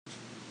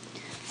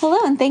Hello,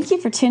 and thank you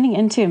for tuning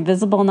into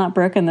Invisible Not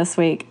Broken this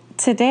week.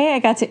 Today I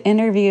got to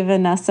interview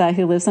Vanessa,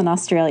 who lives in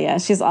Australia.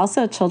 She's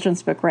also a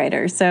children's book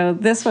writer. So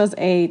this was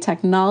a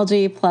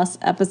technology plus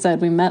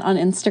episode. We met on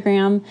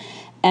Instagram,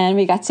 and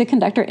we got to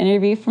conduct our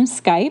interview from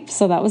Skype.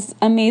 So that was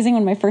amazing,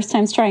 one of my first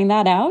times trying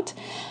that out.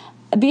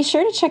 Be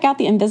sure to check out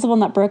the Invisible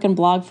Not Broken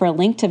blog for a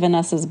link to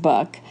Vanessa's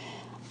book.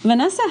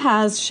 Vanessa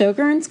has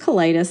Sjogren's,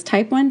 colitis,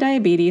 type 1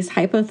 diabetes,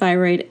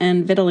 hypothyroid,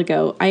 and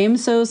vitiligo. I am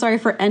so sorry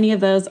for any of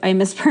those I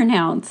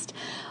mispronounced.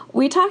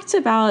 We talked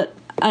about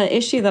an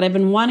issue that I've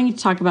been wanting to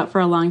talk about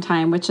for a long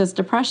time, which is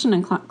depression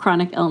and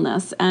chronic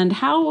illness, and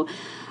how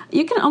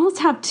you can almost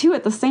have two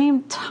at the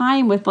same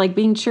time with like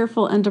being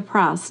cheerful and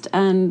depressed,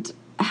 and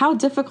how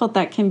difficult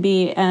that can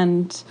be.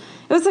 And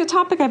it was a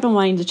topic I've been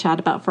wanting to chat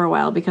about for a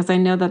while, because I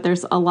know that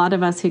there's a lot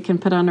of us who can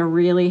put on a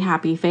really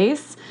happy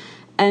face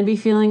and be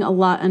feeling a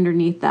lot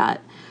underneath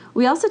that.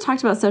 We also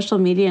talked about social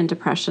media and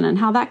depression and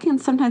how that can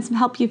sometimes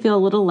help you feel a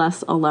little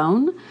less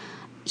alone.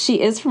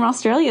 She is from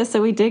Australia,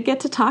 so we did get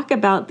to talk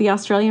about the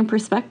Australian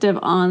perspective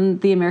on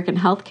the American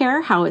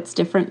healthcare, how it's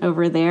different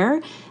over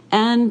there,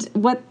 and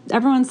what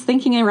everyone's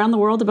thinking around the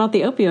world about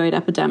the opioid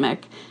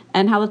epidemic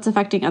and how that's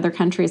affecting other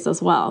countries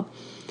as well.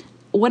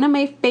 One of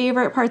my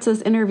favorite parts of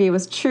this interview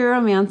was true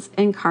romance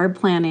and card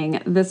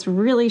planning. This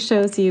really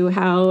shows you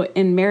how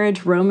in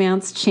marriage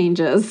romance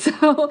changes.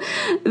 So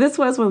this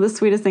was one of the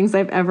sweetest things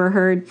I've ever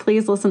heard.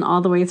 Please listen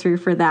all the way through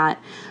for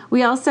that.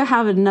 We also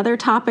have another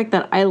topic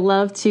that I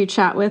love to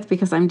chat with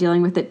because I'm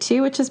dealing with it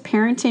too, which is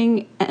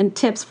parenting and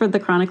tips for the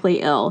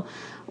chronically ill.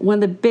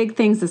 One of the big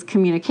things is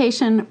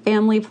communication,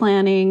 family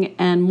planning,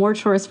 and more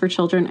chores for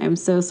children. I'm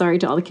so sorry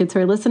to all the kids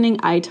who are listening.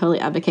 I totally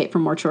advocate for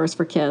more chores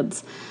for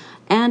kids.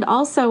 And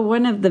also,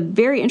 one of the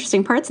very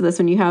interesting parts of this,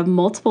 when you have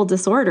multiple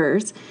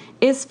disorders,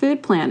 is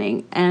food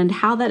planning and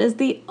how that is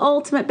the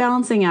ultimate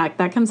balancing act.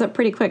 That comes up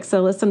pretty quick,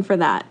 so listen for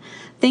that.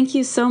 Thank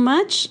you so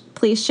much.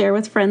 Please share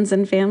with friends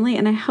and family,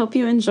 and I hope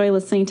you enjoy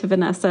listening to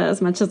Vanessa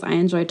as much as I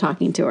enjoy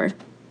talking to her.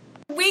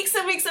 Weeks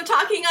and weeks of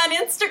talking on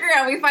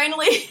Instagram, we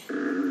finally...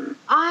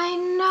 I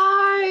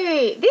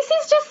know. This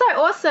is just so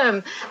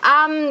awesome.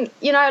 I'm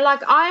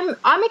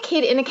a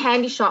kid in a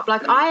candy shop.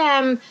 Like, I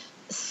am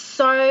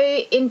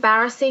so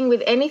embarrassing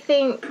with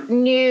anything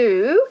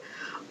new.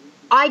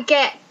 I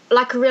get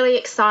like really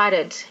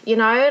excited,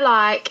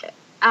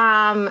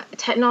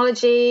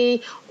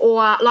 technology,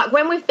 or like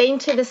when we've been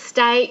to the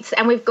States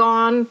and we've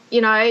gone,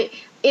 in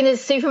a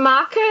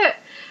supermarket,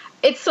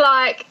 it's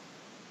like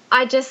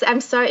I just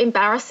am so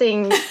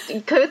embarrassing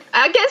because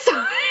I guess.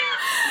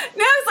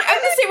 No, it's like I'm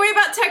the same way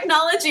about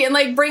technology and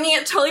like bringing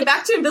it totally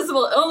back to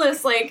invisible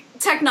illness. Like,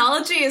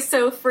 technology is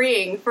so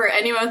freeing for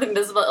anyone with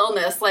invisible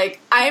illness. Like,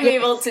 I'm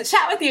able to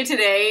chat with you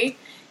today,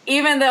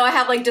 even though I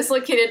have like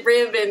dislocated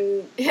rib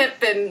and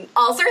hip and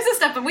all sorts of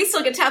stuff, but we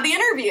still get to have the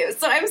interview.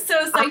 So I'm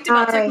so psyched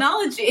about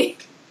technology.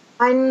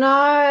 I know.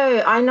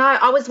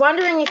 I was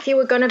wondering if you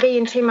were going to be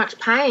in too much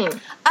pain.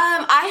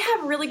 I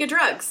have really good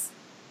drugs.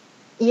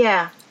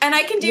 Yeah. And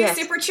I can do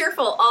super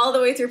cheerful all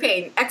the way through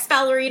pain.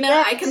 Ex-ballerina,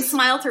 I can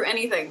smile through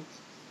anything.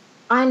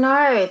 I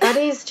know. That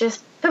is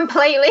just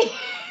completely...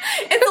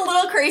 It's a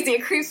little crazy.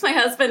 It creeps my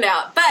husband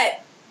out.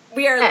 But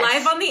we are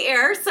live on the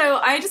air, so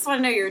I just want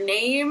to know your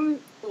name,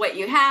 what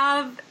you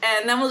have,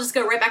 and then we'll just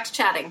go right back to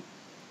chatting.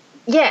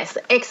 Yes,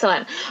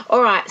 excellent.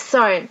 All right,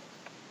 so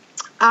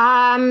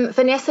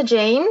Vanessa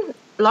Jean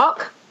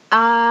Locke.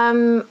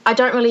 I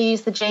don't really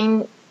use the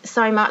Jean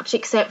so much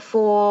except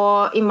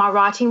for in my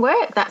writing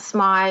work. That's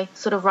my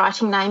sort of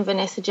writing name,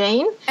 Vanessa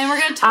Jean. And we're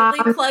going to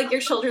totally plug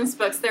your children's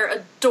books. They're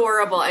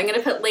adorable. I'm going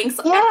to put links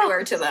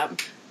everywhere to them.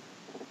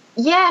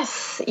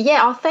 Yes.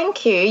 Yeah, oh,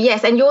 thank you.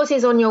 Yes, and yours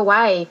is on the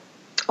way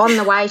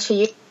to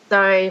you.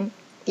 So,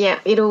 yeah,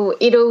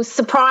 it'll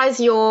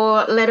surprise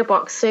your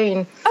letterbox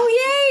soon.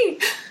 Oh, yay!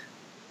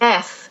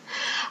 Yes.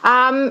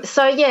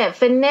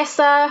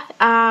 Vanessa,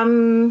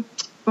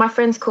 my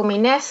friends call me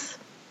Ness.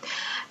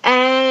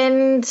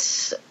 And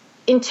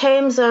in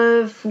terms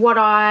of what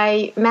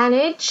I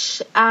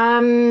manage,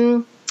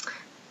 so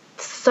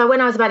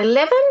when I was about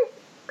 11,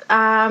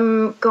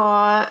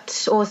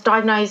 was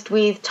diagnosed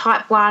with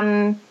type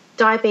 1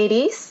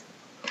 diabetes.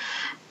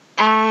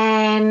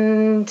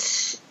 And,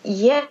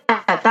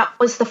 that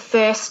was the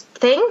first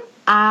thing.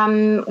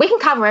 We can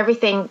cover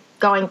everything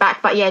going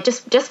back, but,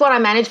 just what I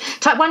manage.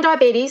 Type 1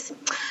 diabetes,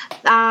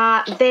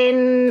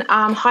 then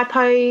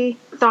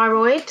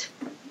hypothyroid,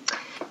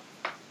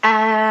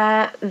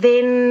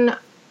 then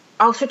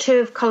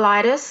ulcerative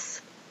colitis,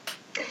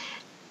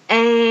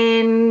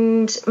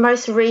 and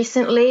most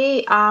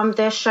recently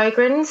there's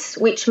Sjogren's,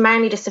 which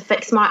mainly just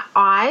affects my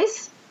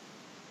eyes.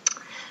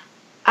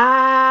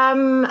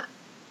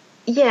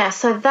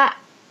 So that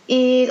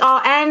is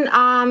and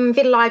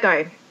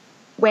vitiligo.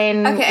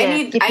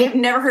 I've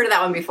never heard of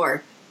that one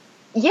before.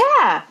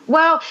 Yeah,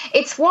 well,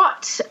 it's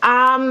what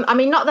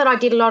not that I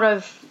did a lot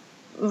of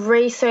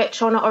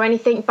research on it or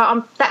anything,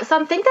 but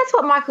I think that's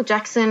what Michael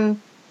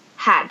Jackson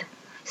had.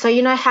 So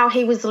you know how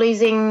he was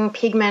losing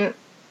pigment.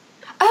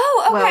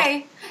 Oh,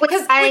 okay.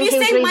 Because when you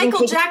say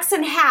Michael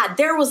Jackson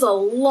there was a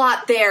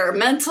lot there,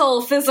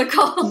 mental,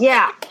 physical.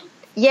 Yeah.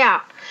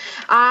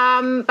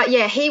 But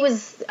yeah, he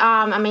was,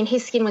 I mean,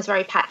 his skin was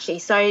very patchy.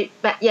 So,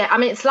 but yeah, I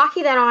mean, it's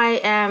lucky that I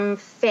am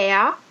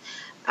fair.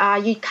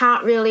 You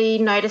can't really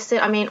notice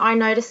it. I mean, I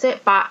notice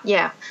it, but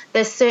yeah,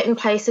 there's certain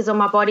places on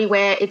my body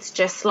where it's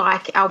just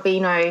like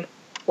albino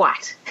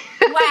white.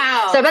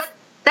 Wow. So, but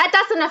that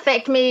doesn't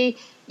affect me.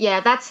 Yeah,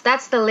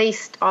 that's the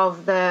least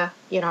of the,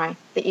 the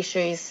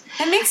issues.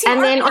 It makes you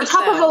And then on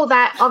top of all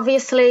that,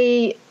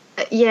 obviously,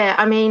 yeah,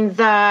 I mean,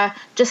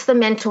 just the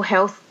mental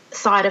health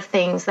side of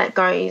things that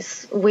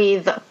goes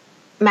with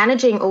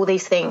managing all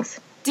these things.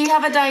 Do you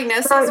have a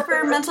diagnosis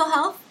for mental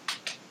health?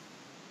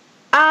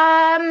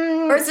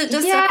 Or is it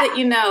just stuff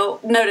that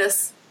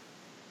notice?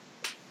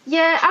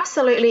 Yeah,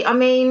 absolutely. I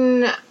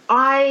mean,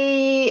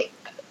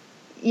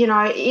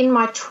 in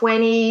my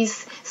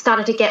 20s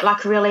started to get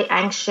like really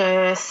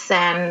anxious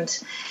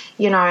and,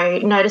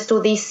 noticed all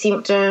these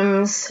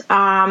symptoms.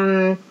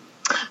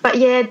 But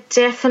yeah,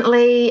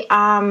 definitely,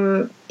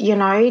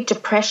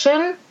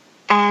 depression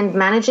and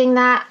managing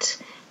that,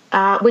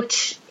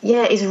 which,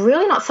 is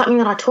really not something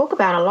that I talk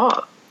about a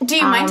lot. Do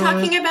you mind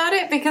talking about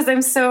it? Because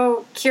I'm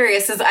so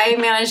curious, as I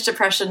manage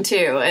depression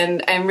too,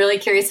 and I'm really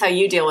curious how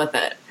you deal with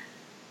it.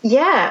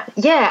 Yeah,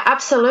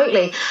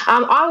 absolutely.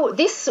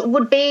 This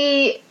would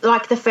be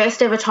like the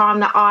first ever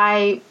time that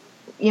I,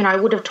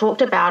 would have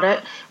talked about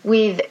it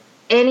with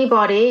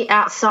anybody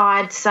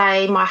outside,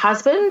 say, my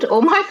husband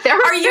or my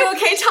therapist. Are you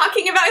okay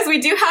talking about it? Because we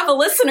do have a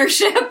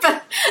listenership.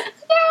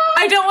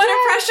 I don't want to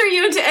pressure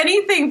you into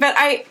anything, but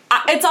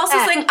it's also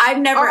something I've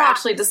never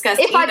actually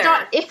discussed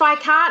either. If I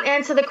can't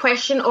answer the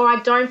question or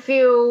I don't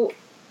feel,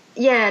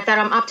 that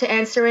I'm up to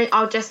answering,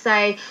 I'll just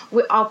say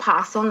I'll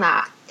pass on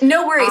that.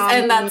 No worries,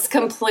 and that's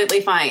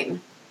completely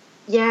fine.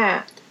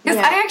 Yeah. Because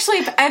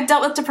I've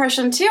dealt with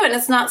depression too, and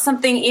it's not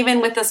something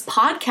even with this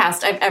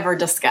podcast I've ever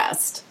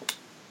discussed.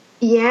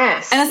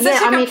 Yes. And it's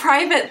such a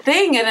private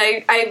thing, and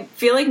I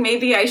feel like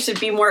maybe I should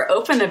be more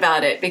open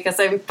about it because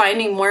I'm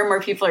finding more and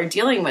more people are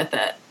dealing with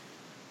it.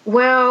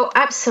 Well,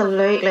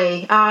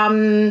 absolutely.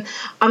 I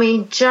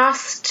mean,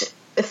 just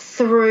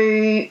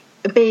through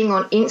being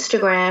on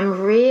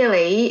Instagram,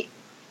 really,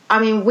 I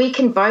mean, we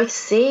can both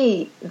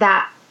see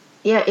that,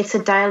 it's a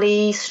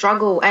daily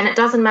struggle, and it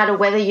doesn't matter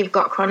whether you've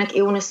got chronic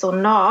illness or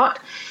not.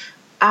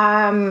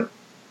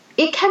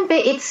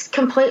 It's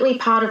completely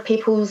part of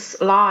people's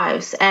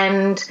lives.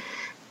 And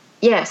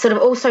sort of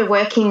also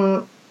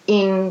working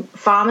in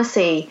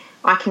pharmacy,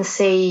 I can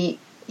see,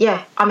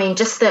 I mean,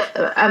 just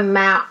the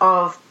amount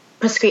of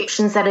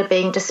prescriptions that are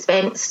being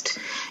dispensed,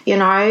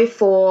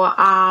 for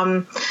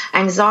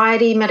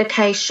anxiety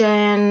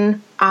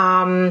medication,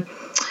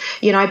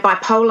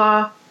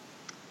 bipolar,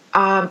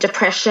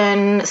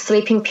 depression,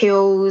 sleeping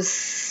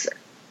pills.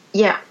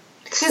 Yeah.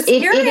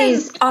 You're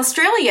in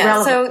Australia,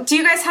 relevant. So do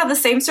you guys have the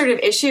same sort of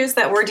issues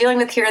that we're dealing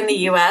with here in the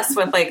U.S.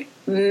 with, like,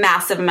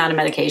 massive amount of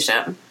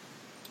medication?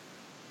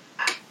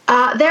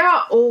 There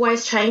are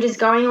always changes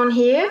going on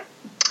here.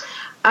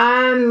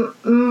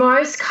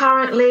 Most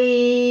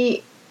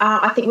currently,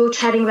 I think we were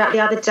chatting about the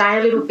other day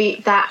a little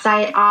bit that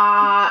they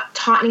are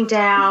tightening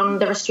down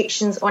the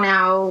restrictions on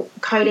our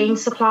codeine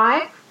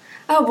supply.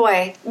 Oh,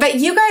 boy. But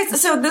you guys,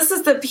 so this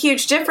is the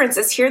huge difference,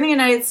 is here in the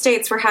United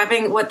States, we're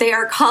having what they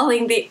are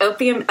calling the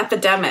opium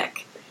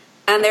epidemic.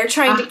 And they're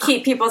trying to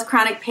keep people with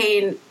chronic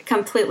pain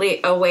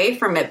completely away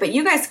from it. But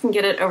you guys can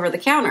get it over the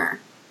counter.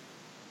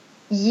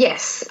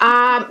 Yes.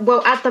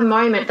 Well, at the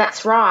moment,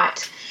 that's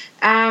right.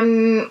 I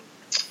mean,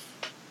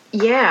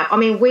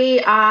 we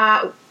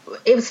are...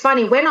 It was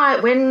funny,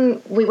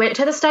 when we went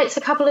to the States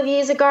a couple of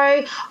years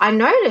ago, I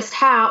noticed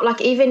how,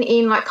 like, even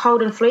in, like,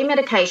 cold and flu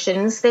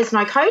medications, there's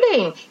no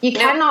codeine. You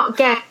cannot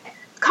get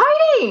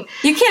codeine.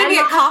 You can't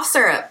get cough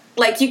syrup.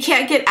 Like, you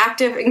can't get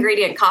active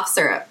ingredient cough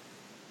syrup.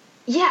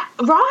 Yeah,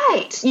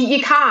 right.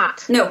 You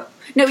can't. No,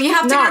 you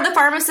have to go to the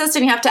pharmacist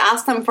and you have to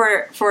ask them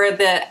for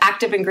the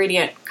active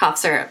ingredient cough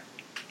syrup.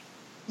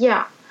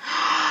 Yeah.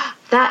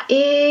 That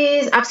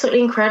is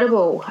absolutely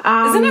incredible.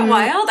 Isn't it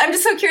wild? I'm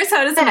just so curious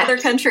how it is in other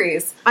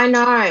countries. I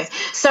know.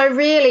 So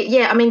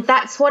really, I mean,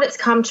 that's what it's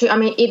come to. I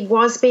mean, it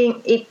is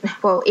being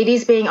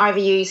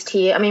overused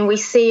here. I mean, I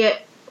see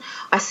it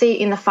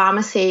in the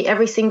pharmacy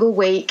every single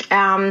week.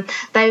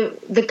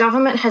 The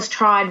government has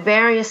tried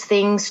various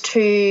things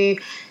to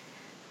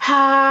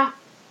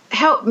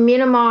help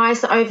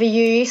minimise the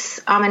overuse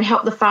and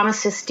help the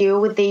pharmacists deal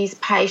with these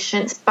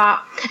patients.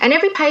 And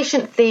every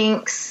patient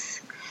thinks,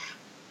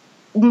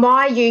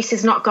 my use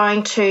is not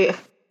going to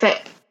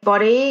affect the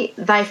body.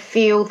 They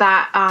feel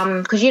that,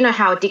 because you know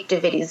how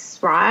addictive it is,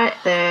 right?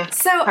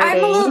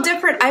 I'm a little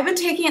different. I've been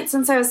taking it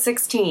since I was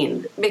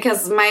 16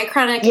 because my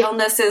chronic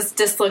illness is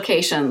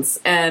dislocations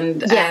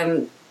and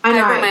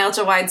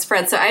fibromyalgia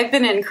widespread. So I've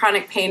been in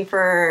chronic pain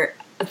for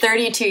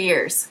 32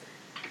 years.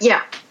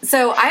 Yeah.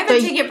 So I've been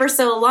taking it for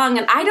so long,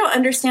 and I don't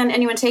understand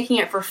anyone taking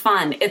it for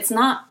fun. It's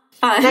not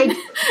fun.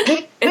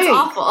 It's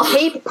awful.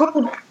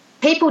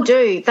 People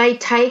do. They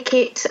take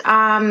it.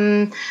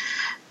 I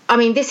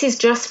mean, this is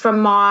just from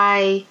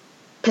my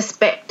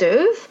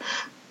perspective,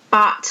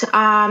 but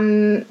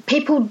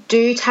people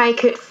do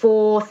take it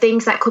for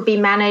things that could be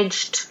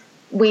managed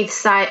with,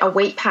 say, a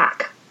wheat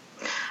pack.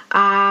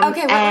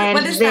 Okay,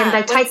 what is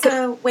that? What's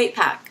a wheat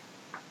pack?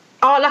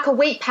 Oh, like a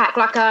wheat pack,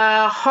 like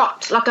a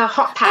hot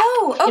pack.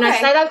 Oh, okay. You know,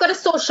 say they've got a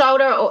sore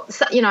shoulder or,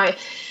 you know,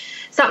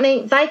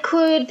 something, they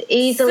could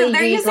easily use. So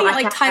they're using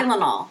like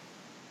Tylenol.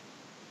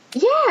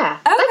 Yeah.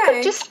 Okay. They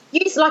could just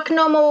use like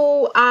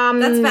normal.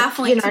 That's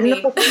baffling to me.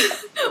 Normal,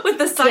 with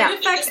the side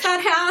effects that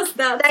has,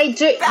 that's they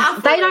do.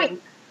 baffling.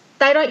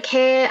 They don't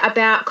care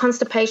about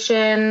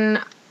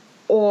constipation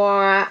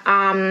or,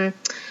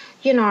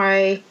 you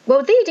know,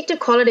 well, the addictive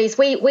qualities.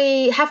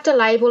 We have to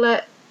label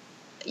it.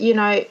 You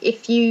know,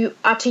 if you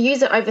are to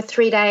use it over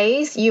 3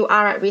 days, you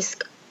are at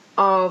risk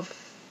of,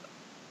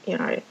 you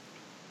know,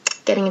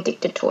 getting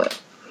addicted to it.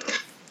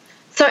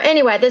 So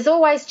anyway, there's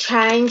always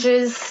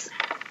changes.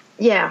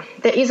 Yeah,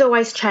 there is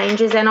always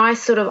changes, and I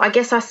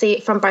guess I see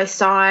it from both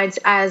sides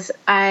as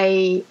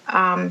a,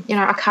 you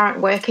know, a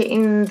current worker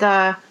in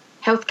the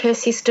healthcare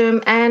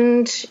system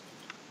and,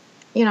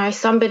 you know,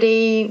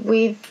 somebody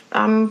with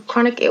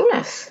chronic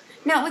illness.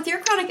 Now, with your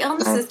chronic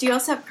illnesses, do you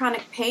also have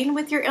chronic pain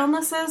with your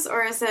illnesses,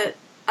 or is it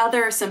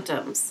other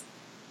symptoms?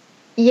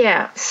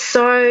 Yeah,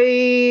 so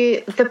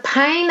the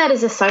pain that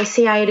is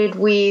associated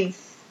with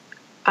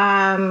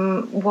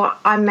what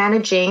I'm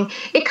managing,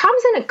 it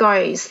comes and it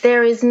goes.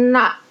 There is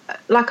not,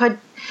 like,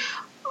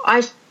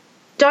 I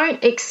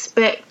don't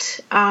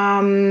expect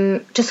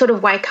to sort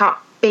of wake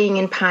up being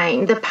in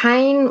pain. The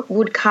pain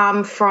would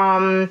come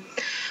from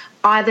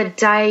either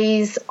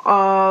days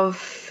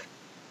of,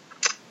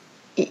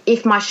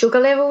 if my sugar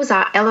levels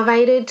are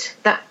elevated,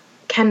 that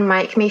can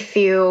make me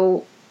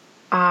feel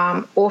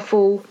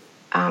awful,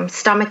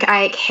 stomach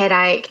ache,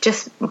 headache,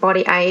 just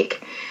body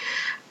ache.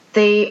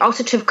 The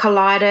ulcerative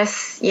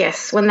colitis,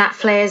 yes, when that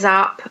flares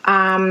up.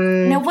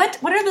 Now,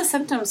 what are the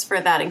symptoms for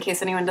that, in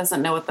case anyone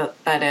doesn't know what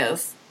that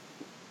is?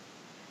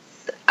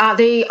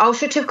 The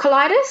ulcerative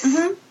colitis?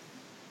 Mm-hmm.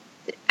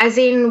 As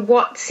in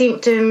what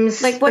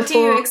symptoms? Like, what do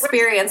you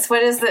experience?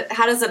 What is it?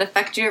 How does it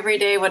affect you every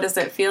day? What does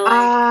it feel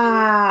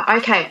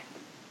like? Okay.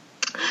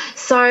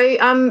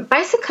 So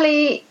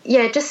basically,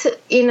 yeah, just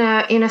in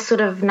a sort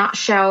of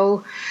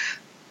nutshell,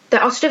 the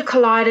ulcerative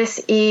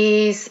colitis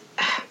is,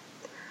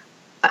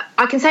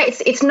 I can say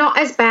it's not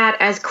as bad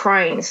as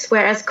Crohn's,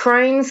 whereas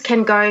Crohn's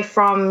can go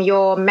from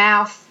your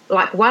mouth,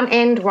 like one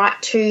end,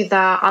 right to the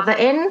other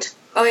end.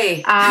 Oh,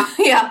 yeah.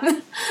 Yeah.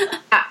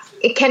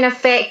 It can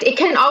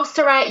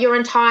ulcerate your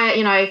entire,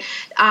 you know,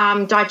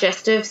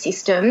 digestive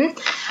system.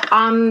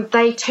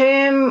 They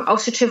term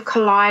ulcerative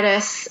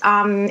colitis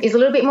is a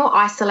little bit more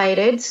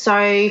isolated,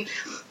 so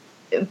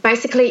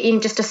basically in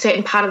just a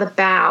certain part of the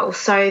bowel.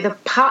 So the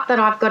part that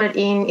I've got it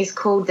in is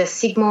called the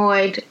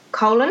sigmoid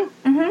colon,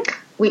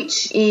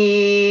 which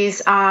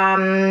is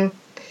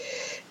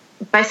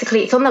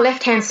basically, it's on the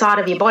left-hand side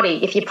of your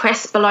body. If you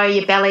press below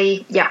your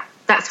belly, yeah,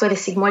 that's where the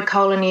sigmoid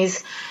colon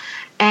is.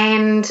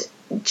 And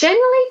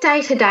generally,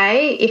 day to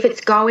day, if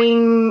it's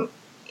going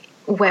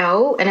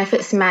well and if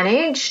it's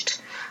managed,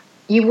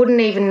 you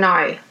wouldn't even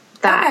know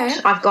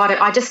that I've got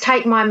it. I just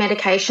take my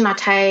medication. I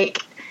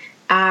take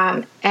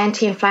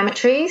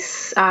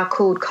anti-inflammatories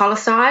called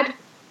Coliside,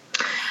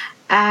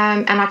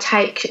 and I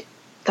take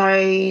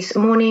those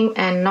morning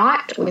and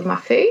night with my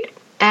food,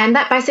 and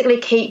that basically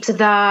keeps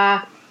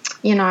the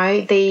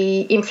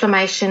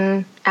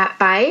inflammation at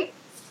bay.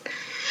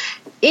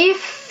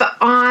 If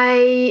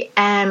I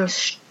am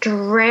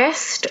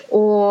stressed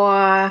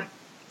so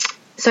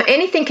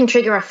anything can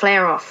trigger a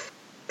flare-off,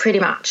 pretty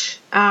much.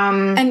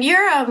 And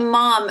you're a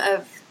mom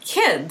of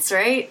kids,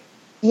 right?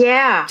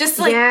 Yeah. Just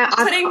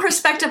putting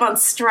perspective on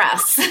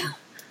stress.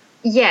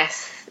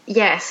 Yes.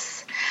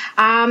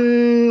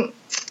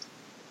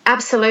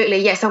 Absolutely,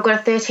 yes. I've got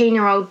a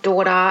 13-year-old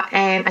daughter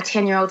and a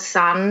 10-year-old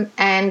son,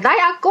 and they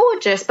are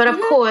gorgeous, but of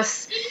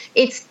course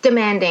it's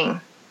demanding.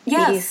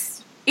 Yes.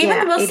 Even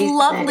the most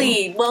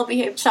lovely,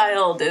 well-behaved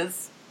child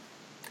is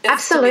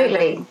absolutely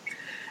demanding.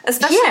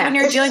 Especially when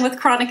you're dealing with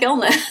chronic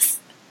illness.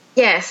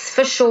 Yes,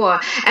 for sure.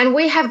 And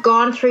we have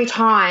gone through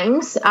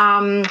times,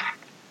 I'll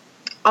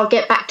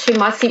get back to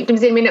my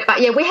symptoms in a minute,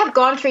 but yeah, we have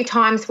gone through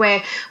times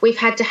where we've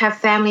had to have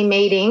family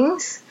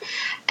meetings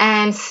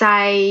and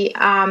say,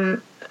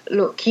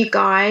 look, you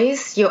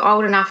guys, you're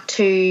old enough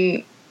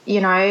to,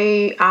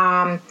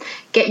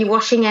 get your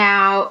washing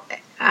out.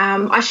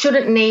 I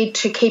shouldn't need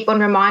to keep on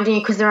reminding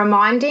you, because the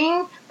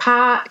reminding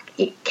part,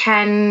 it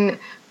can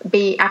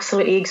be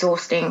absolutely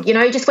exhausting.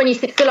 Just when you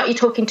feel like you're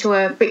talking to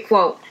a brick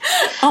wall.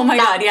 Oh my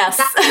God, yes.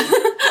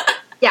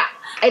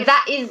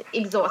 That is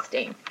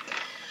exhausting.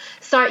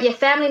 So, yeah,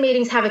 family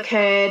meetings have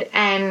occurred,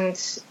 and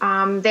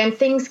then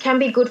things can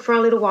be good for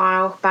a little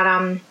while. But,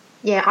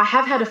 I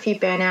have had a few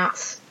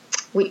burnouts,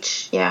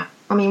 which,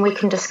 we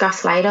can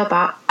discuss later.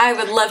 But I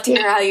would love to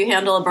hear how you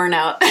handle a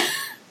burnout.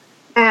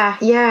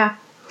 Yeah.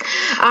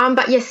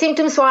 But,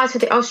 symptoms-wise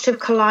with the ulcerative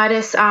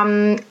colitis,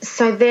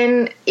 so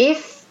then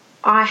if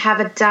I have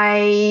a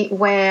day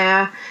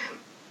where,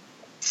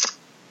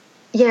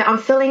 I'm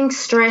feeling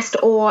stressed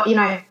or,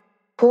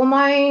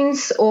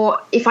 hormones, or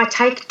if I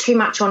take too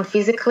much on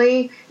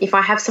physically, if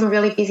I have some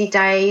really busy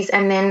days,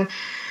 and then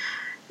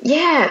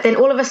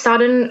all of a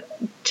sudden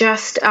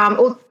just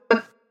all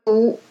the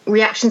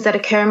reactions that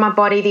occur in my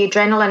body, the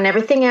adrenaline and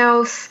everything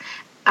else,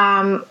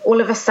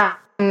 all of a sudden,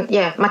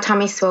 my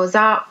tummy swells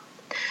up,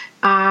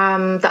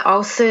 the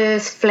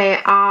ulcers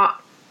flare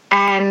up,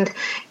 and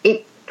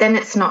then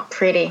it's not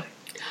pretty.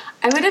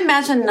 I would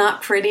imagine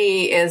not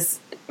pretty is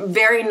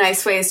very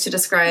nice ways to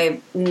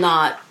describe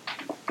not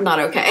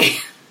okay.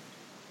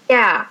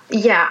 Yeah.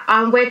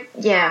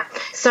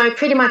 So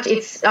pretty much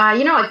it's,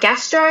 a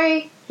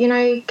gastro,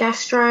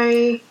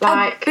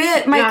 like... A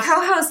bit. My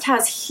co-host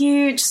has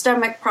huge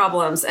stomach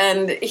problems,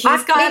 and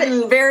he's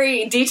gotten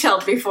very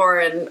detailed before,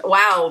 and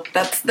wow,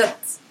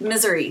 that's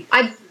misery.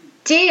 I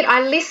did.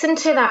 I listened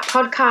to that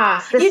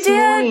podcast this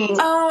morning.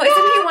 Oh,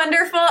 isn't he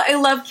wonderful? I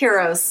love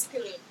Kiros.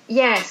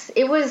 Yes,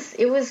 it was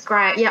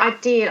great. Yeah, I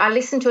did. I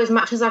listened to as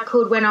much as I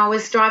could when I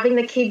was driving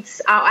the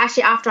kids.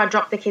 Actually, after I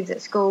dropped the kids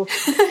at school.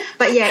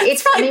 But yeah,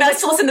 it's probably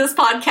best to listen to this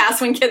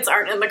podcast when kids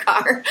aren't in the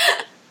car.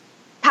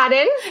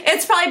 Pardon?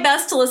 It's probably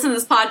best to listen to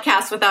this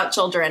podcast without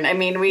children. I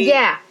mean,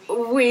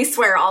 we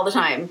swear all the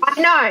time.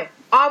 I know.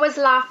 I was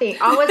laughing,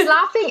 and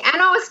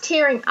I was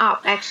tearing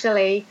up,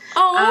 actually.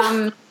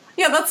 Oh,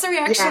 yeah, that's the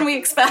reaction we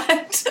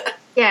expect.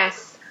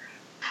 Yes.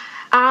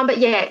 But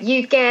yeah,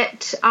 you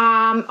get,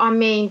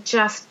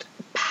 just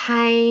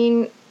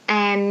pain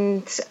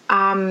and,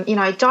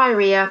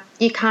 diarrhea.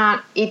 You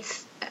can't,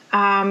 it's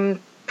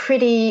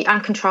pretty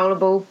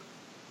uncontrollable.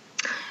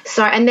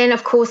 So, and then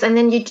of course,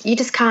 you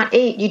just can't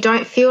eat. You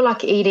don't feel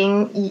like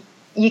eating.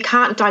 You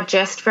can't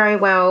digest very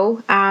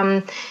well.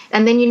 And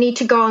then you need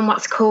to go on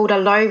what's called a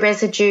low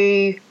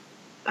residue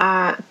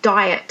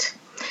diet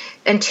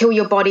until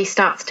your body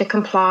starts to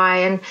comply.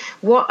 And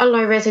what a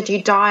low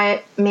residue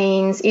diet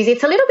means is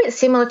it's a little bit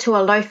similar to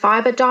a low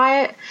fiber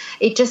diet.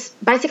 It just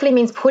basically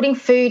means putting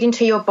food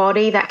into your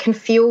body that can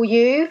fuel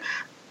you,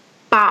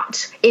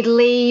 but it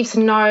leaves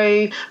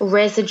no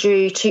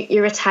residue to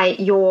irritate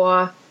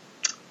your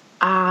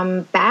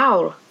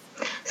bowel.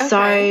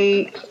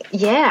 Okay.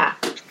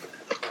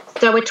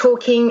 So we're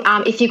talking,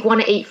 if you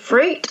want to eat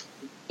fruit,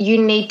 you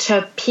need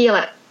to peel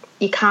it.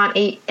 You can't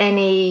eat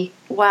any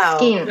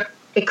skin,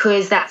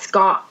 because that's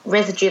got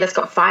residue, that's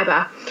got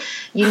fibre.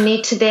 You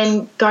need to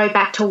then go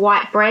back to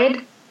white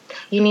bread.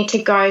 You need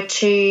to go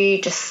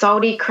to just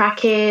salty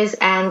crackers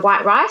and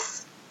white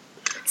rice.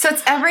 So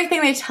it's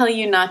everything they tell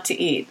you not to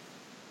eat.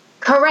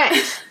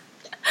 Correct.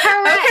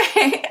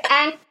 Okay.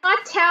 And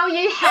I tell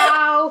you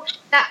how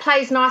that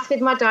plays nice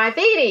with my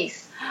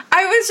diabetes.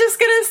 I was just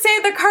going to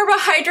say the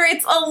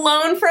carbohydrates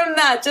alone from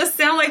that just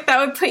sound like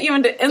that would put you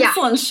into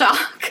insulin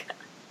shock.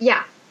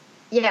 Yeah.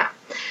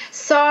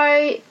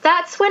 So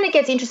that's when it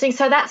gets interesting.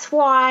 So that's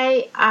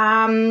why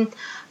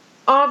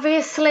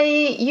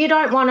obviously you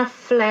don't want to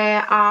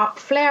flare up.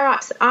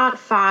 Flare-ups aren't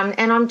fun,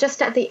 and I'm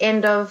just at the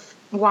end of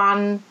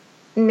one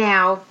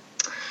now.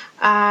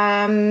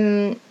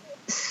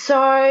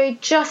 So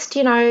just,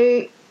 and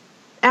I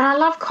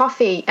love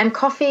coffee, and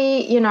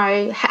coffee,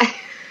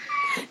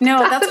 No,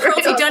 that's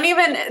cruelty. Don't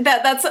even,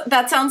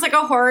 that sounds like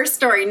a horror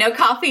story. No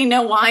coffee,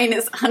 no wine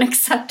is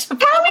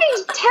unacceptable. Tell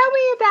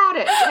me about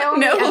it. Tell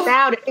me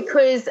about it,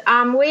 because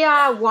we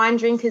are wine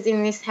drinkers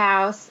in this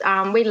house.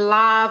 We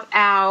love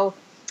our,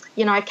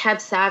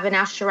 Cab Sav and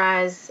our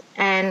Shiraz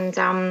and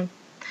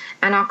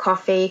our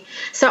coffee.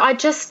 So I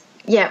just,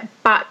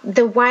 but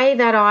the way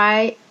that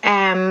I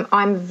am,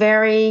 I'm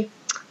very...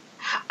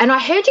 And I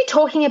heard you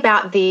talking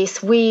about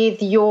this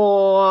with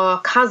your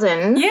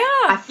cousin. Yeah.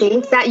 I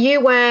think that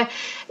you were,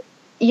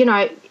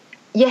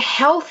 you're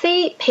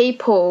healthy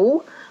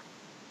people,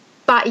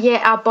 but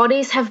yet our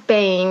bodies have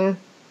been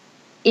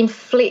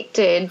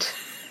inflicted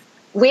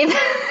with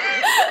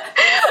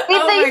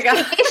these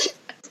conditions.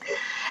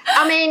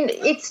 I mean,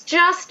 it's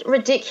just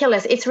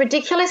ridiculous. It's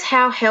ridiculous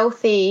how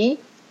healthy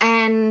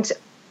and,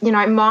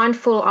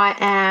 mindful I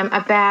am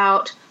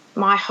about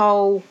my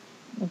whole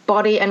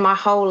body and my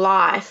whole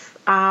life.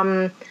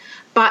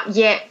 But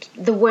yet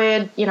the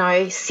word,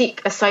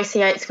 sick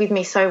associates with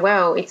me so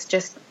well. It's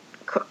just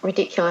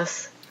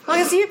ridiculous. Well,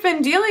 because you've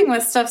been dealing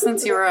with stuff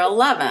since you were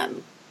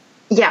 11.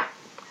 Yeah.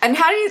 And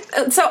how do you...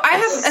 So I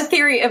have a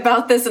theory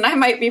about this, and I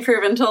might be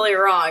proven totally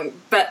wrong,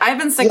 but I've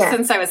been sick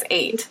since I was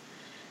 8.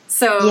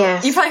 So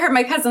you probably heard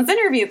my cousin's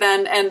interview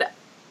then, and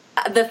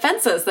the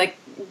fences,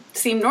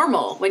 seem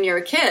normal when you're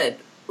a kid.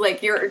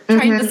 You're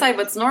trying to decide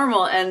what's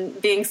normal,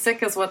 and being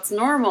sick is what's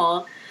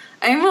normal.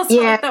 I almost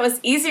felt like that was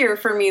easier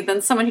for me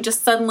than someone who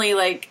just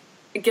suddenly,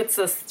 gets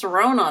this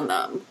thrown on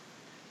them.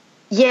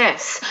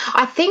 Yes,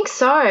 I think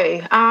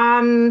so.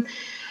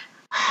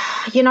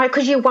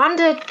 Because you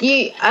wondered,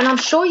 and I'm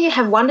sure you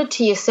have wondered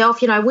to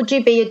yourself, would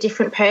you be a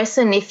different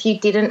person if you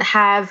didn't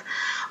have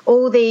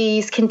all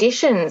these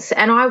conditions?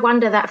 And I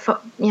wonder that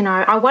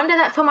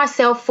for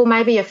myself for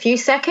maybe a few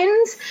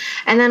seconds,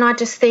 and then I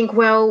just think,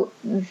 well,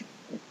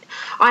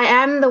 I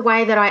am the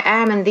way that I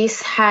am, and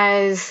this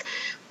has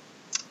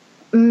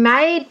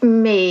made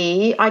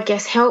me, I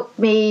guess, help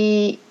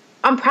me.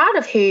 I'm proud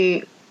of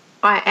who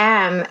I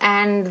am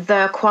and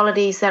the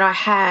qualities that I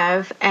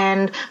have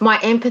and my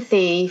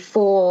empathy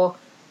for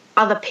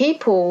other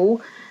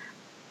people.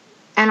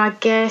 And I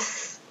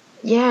guess,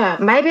 yeah,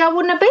 maybe I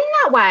wouldn't have been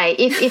that way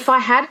if I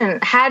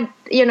hadn't had,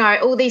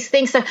 all these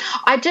things. So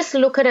I just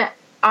look at it.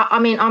 I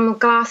mean, I'm a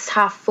glass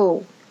half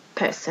full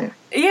person.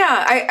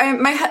 Yeah,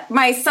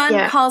 my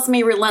son calls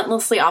me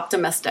relentlessly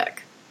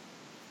optimistic.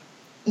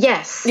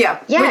 Yes. Yeah.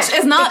 Which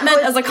is not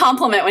meant as a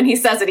compliment when he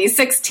says it. He's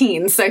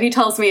 16, so he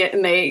tells me it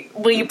in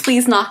will you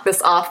please knock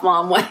this off,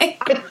 Mom way.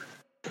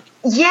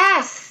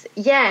 Yes.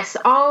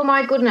 Oh,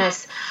 my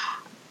goodness.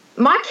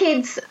 My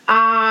kids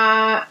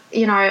are,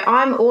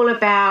 I'm all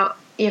about,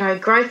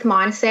 growth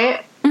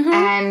mindset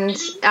and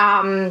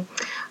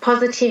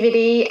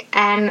positivity.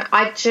 And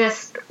I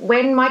just,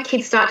 when my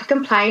kids start to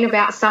complain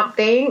about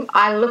something,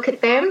 I look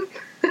at them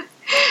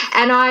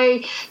and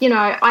I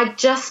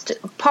just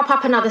pop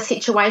up another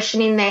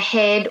situation in their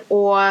head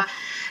or,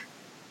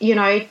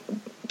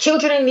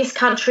 children in this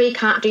country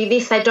can't do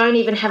this. They don't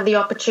even have the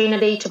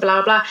opportunity to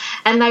blah, blah.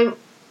 And they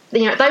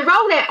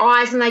roll their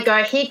eyes and they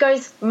go, here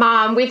goes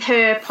Mum with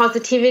her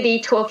positivity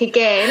talk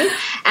again.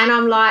 And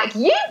I'm like,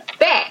 you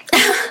bet.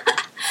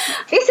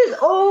 This is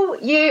all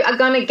you are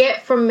going to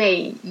get from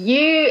me.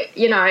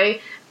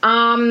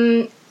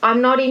 I'm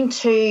not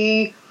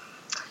into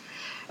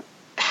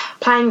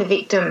playing the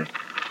victim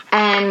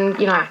and,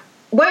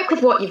 work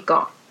with what you've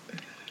got.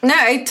 No,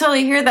 I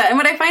totally hear that. And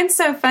what I find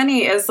so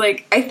funny is,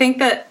 I think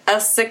that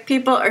us sick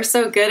people are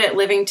so good at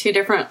living two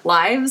different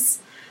lives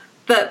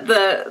that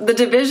the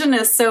division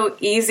is so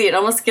easy. It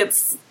almost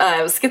gets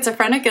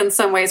schizophrenic in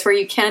some ways where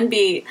you can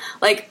be,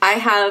 I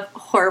have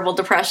horrible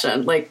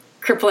depression,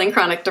 crippling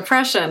chronic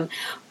depression,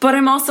 but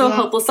I'm also a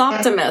hopeless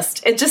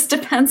optimist. It just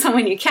depends on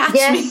when you catch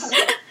me.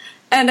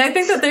 And I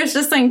think that there's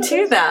just something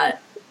to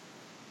that.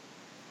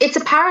 It's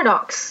a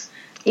paradox.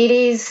 It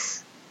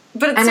is.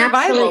 But it's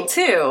survival,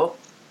 too.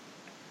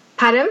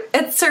 Pardon?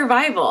 It's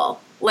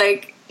survival.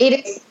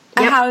 It is.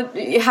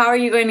 Yep. How are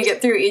you going to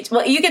get through each?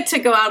 Well, you get to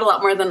go out a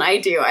lot more than I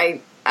do.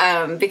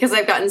 Because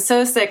I've gotten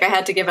so sick, I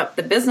had to give up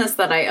the business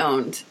that I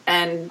owned.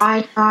 And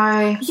I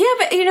know. Yeah,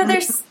 but you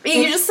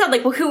just said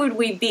well, who would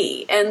we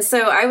be? And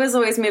so I was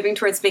always moving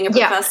towards being a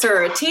professor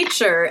or a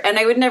teacher, and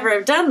I would never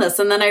have done this.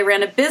 And then I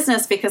ran a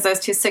business because I was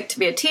too sick to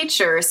be a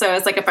teacher. So I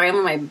was if I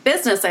own my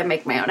business, I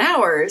make my own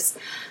hours.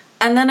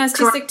 And then I was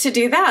too sick to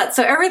do that.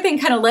 So everything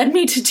kind of led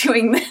me to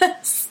doing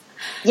this.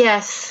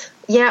 Yes.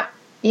 Yep.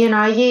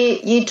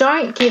 You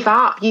don't give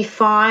up. You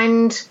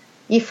find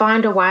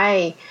a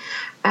way.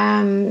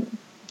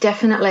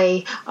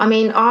 Definitely. I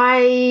mean,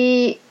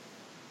 I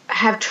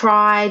have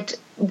tried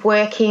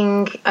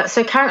working.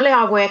 So currently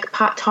I work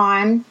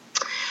part-time,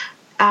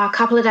 a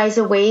couple of days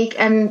a week.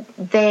 And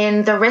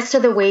then the rest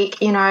of the week,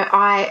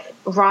 I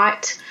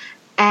write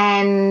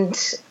and,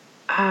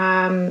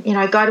 go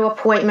to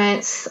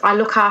appointments. I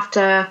look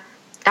after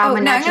our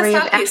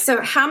menagerie.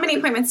 So how many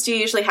appointments do you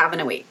usually have in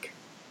a week?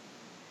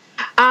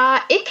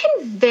 It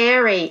can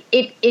vary.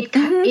 It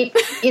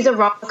is a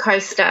roller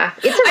coaster.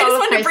 It's a roller coaster. I just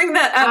want to bring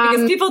that up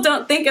because people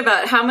don't think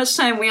about how much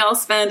time we all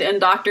spend in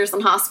doctors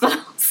and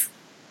hospitals.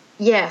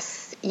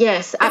 Yes,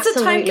 absolutely. It's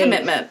a time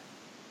commitment.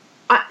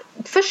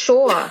 For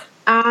sure.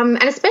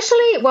 And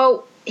especially,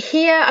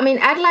 here, I mean,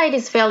 Adelaide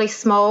is fairly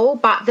small,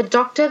 but the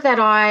doctor that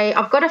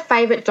I've got a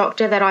favourite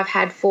doctor that I've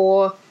had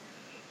for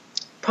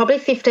probably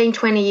 15,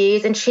 20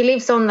 years, and she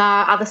lives on the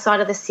other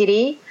side of the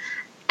city.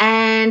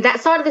 And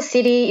that side of the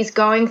city is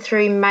going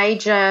through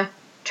major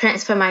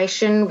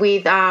transformation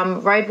with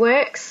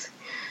roadworks.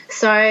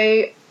 So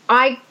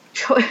I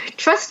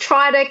just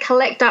try to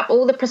collect up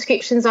all the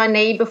prescriptions I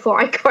need before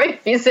I go to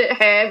visit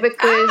her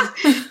because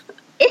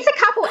it's a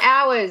couple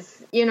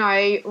hours,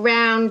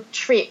 round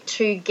trip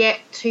to get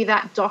to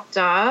that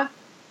doctor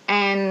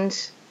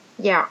and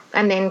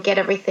then get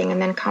everything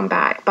and then come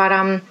back. But,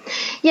 I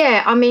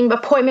mean,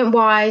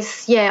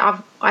 appointment-wise,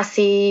 I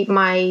see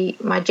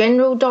my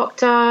general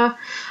doctor.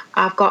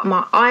 I've got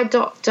my eye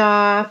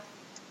doctor.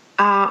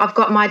 I've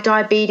got my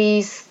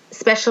diabetes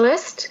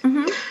specialist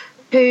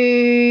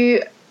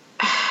who,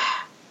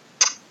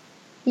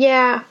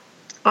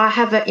 I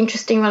have an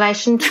interesting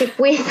relationship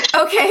with.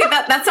 Okay,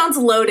 that sounds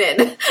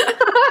loaded.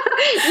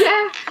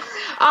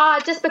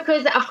 Just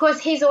because, of course,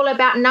 he's all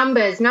about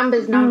numbers. I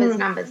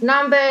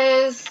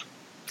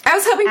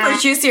was hoping for a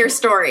juicier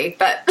story,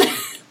 but...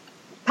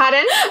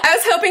 Pardon? I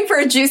was hoping for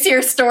a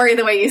juicier story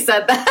the way you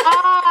said that.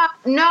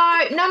 No.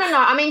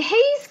 I mean,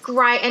 he's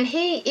great, and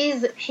he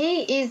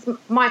is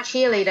my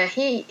cheerleader.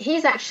 He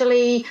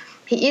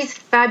is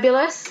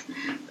fabulous.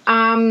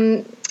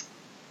 I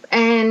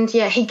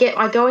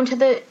go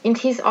into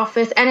his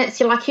office, and it's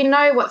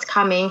what's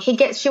coming. He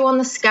gets you on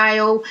the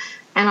scale,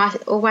 and I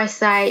always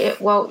say,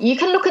 well, you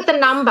can look at the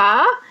number.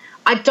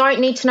 I don't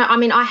need to know. I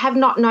mean, I have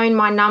not known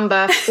my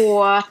number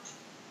for,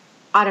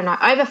 I don't know,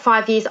 over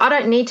 5 years. I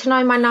don't need to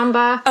know my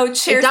number. Oh,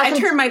 cheers. I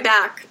turn my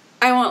back.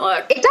 I won't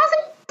look. It doesn't,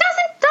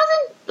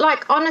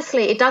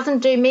 honestly, it doesn't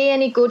do me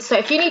any good. So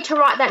if you need to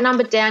write that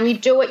number down, you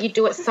do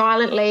it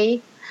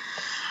silently.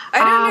 I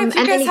don't know if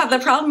you guys have the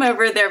problem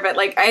over there, but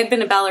I had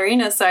been a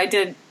ballerina, so I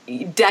did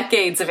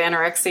decades of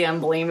anorexia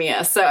and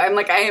bulimia. So I'm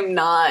like, I am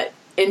not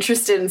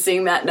interested in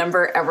seeing that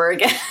number ever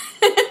again.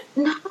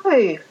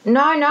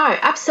 No,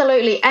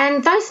 absolutely.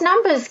 And those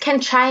numbers can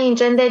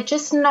change, and they're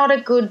just not a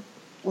good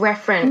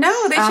reference.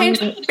 No, they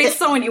change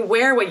based on what you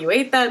wear, what you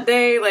ate that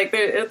day. Like,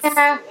 it's,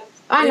 yeah,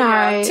 I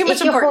know. Too much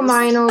if you're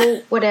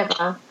hormonal,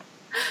 whatever.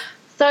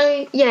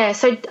 So, yeah,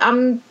 so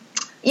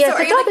so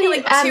are you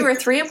looking like 2 or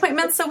 3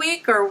 appointments a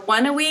week, or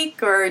 1 a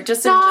week, or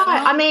just in general?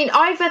 I mean,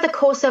 over the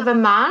course of a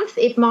month,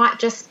 it might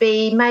just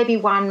be maybe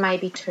 1,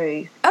 maybe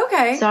 2.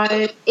 Okay.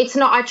 So it's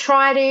not. I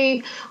try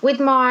to with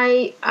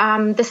my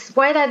this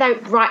way that they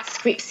write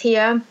scripts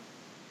here.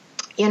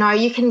 You know,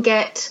 you can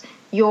get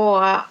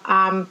your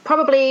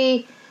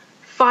probably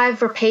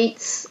 5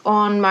 repeats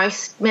on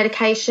most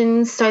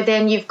medications. So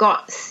then you've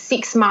got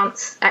 6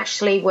 months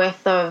actually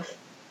worth of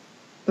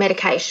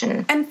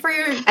medication. And for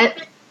your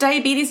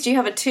diabetes, do you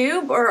have a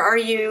tube, or are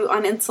you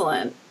on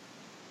insulin?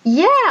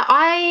 Yeah,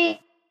 I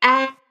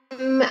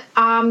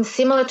am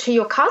similar to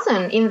your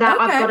cousin in that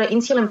I've got an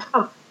insulin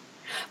pump.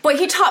 Boy,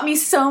 he taught me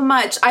so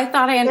much. I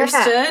thought I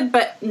understood,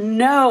 but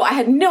no, I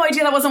had no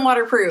idea that wasn't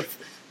waterproof.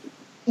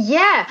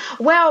 Yeah,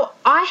 well,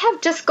 I have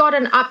just got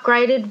an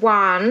upgraded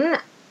one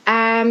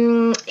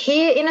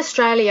here in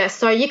Australia.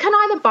 So you can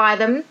either buy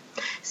them,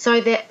 so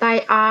that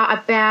they are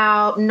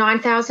about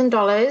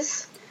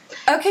 $9,000.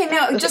 Okay,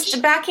 now just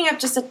backing up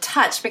just a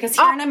touch, because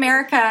here in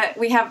America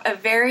we have a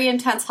very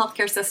intense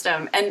healthcare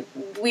system, and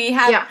we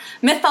have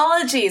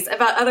mythologies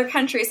about other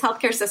countries'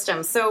 healthcare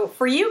systems. So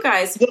for you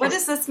guys, what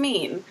does this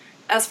mean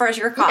as far as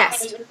your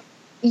cost?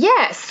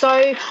 Yes,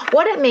 so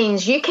what it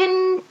means, you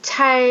can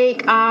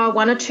take 1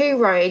 or 2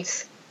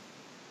 roads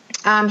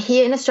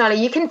here in Australia.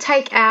 You can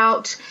take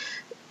out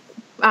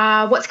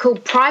what's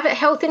called private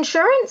health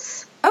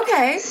insurance.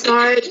 Okay.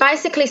 So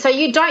basically, so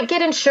you don't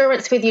get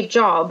insurance with your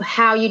job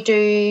how you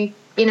do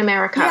in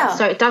America. Yeah.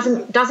 So it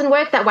doesn't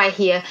work that way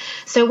here.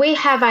 So we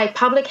have a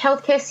public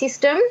healthcare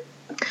system,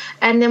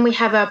 and then we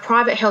have a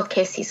private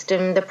healthcare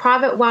system. The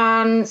private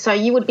one, so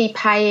you would be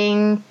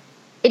paying,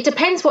 it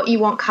depends what you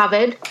want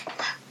covered,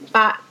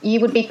 but you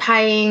would be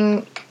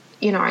paying,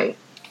 you know,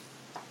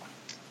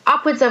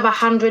 upwards of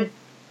 $100,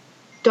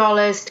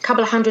 a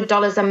couple of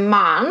 $100 a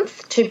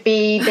month to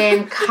be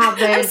then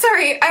covered. I'm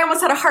sorry, I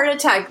almost had a heart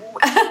attack.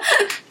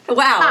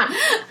 Wow.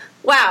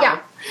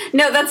 Yeah.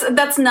 No,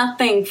 that's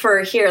nothing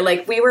for here.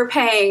 Like, we were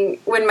paying,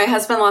 when my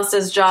husband lost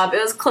his job,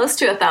 it was close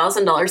to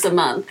 $1,000 a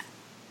month.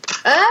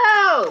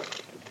 Oh,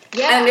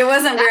 yeah. And it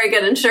wasn't very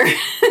good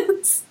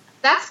insurance.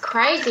 That's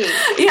crazy.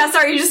 Yeah,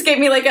 sorry, you just gave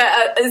me like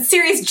a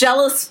serious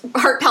jealous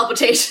heart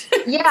palpitation.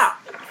 Yeah,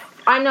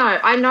 I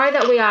know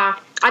that we are.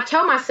 I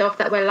tell myself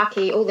that we're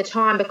lucky all the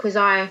time because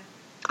I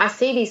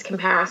see these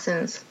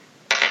comparisons.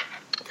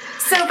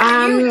 So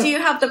for you, do you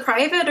have the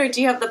private or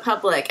do you have the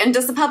public? And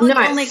does the public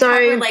only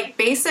cover like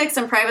basics,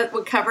 and private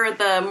would cover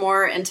the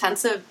more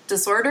intensive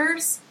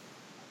disorders?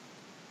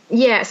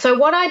 Yeah, so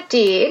what I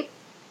did,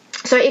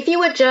 so if you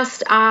were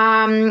just,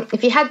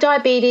 if you had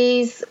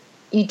diabetes,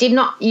 you did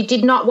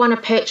not want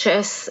to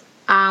purchase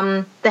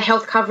the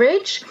health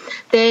coverage,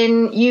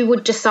 then you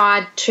would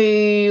decide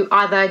to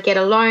either get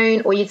a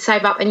loan or you'd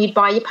save up and you'd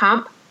buy your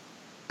pump.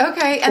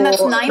 Okay, and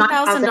that's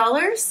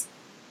 $9,000?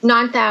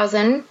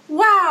 $9,000.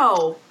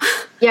 Wow.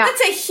 Yeah.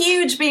 That's a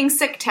huge being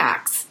sick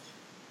tax.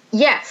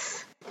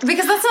 Yes.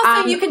 Because that's not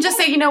something you can just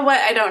say, you know what,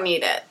 I don't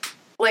need it.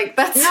 Like,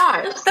 that's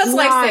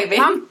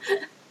life-saving.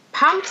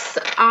 Pumps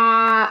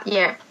are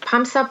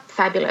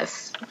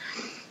fabulous.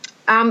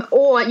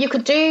 Or you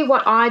could do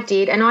what I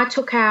did, and I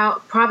took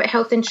out private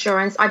health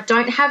insurance. I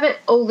don't have it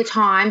all the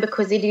time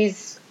because it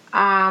is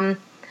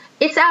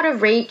it's out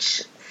of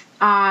reach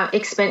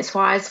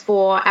expense-wise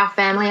for our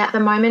family at the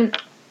moment.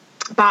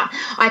 But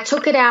I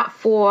took it out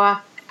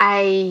for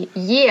a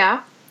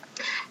year,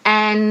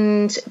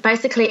 and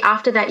basically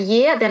after that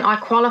year, then I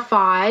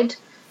qualified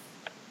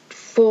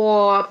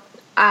for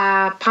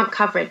pump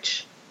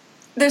coverage.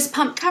 There's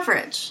pump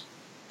coverage?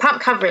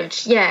 Pump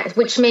coverage, yeah,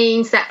 which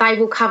means that they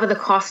will cover the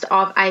cost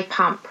of a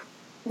pump.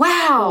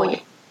 Wow.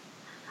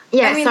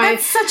 Yeah, I mean,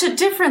 that's such a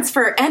difference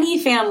for any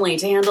family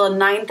to handle a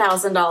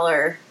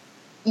 $9,000.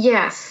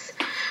 Yes,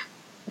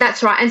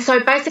 that's right. And so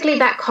basically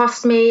that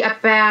cost me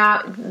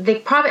about the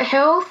private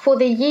health for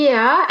the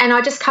year, and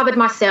I just covered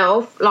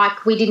myself.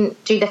 Like, we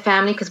didn't do the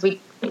family because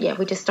we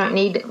just don't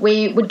need.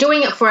 We were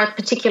doing it for a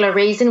particular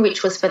reason,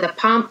 which was for the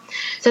pump.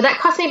 So that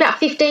cost me about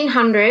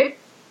 $1,500.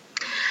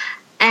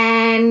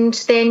 And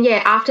then,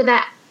 after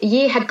that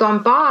year had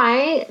gone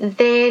by,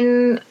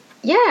 then,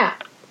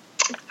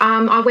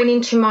 I went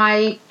into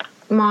my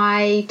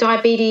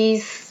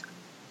diabetes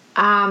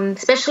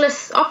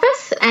specialist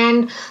office,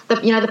 and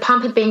the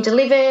pump had been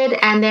delivered,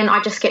 and then I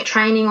just get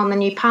training on the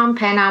new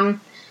pump, and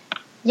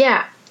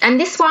and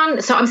this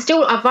one. So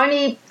I've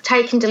only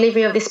taken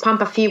delivery of this pump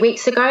a few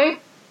weeks ago,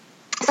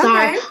 so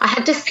I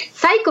had to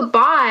say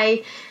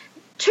goodbye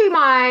to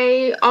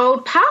my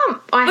old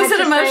pump. Was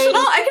it emotional?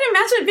 I can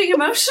imagine it being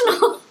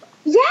emotional.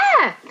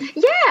 Yeah.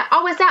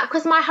 I was out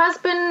because my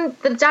husband,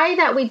 the day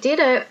that we did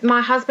it, my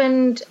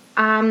husband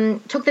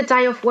took the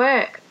day off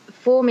work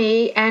for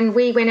me, and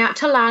we went out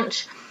to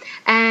lunch.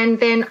 And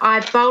then I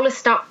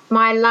bolused up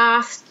my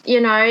last,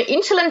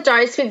 insulin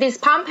dose with this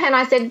pump, and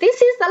I said,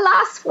 "This is the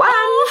last one."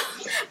 Oh,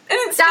 and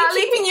it's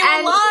keeping you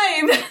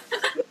alive.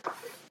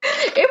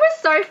 It was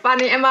so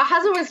funny, and my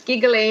husband was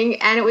giggling,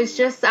 and it was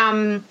just,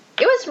 it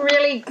was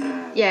really,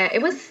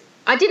 it was.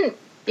 I didn't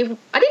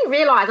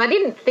realize. I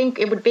didn't think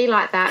it would be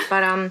like that,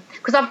 but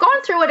because I've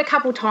gone through it a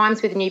couple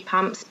times with new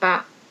pumps,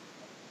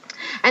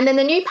 and then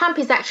the new pump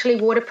is actually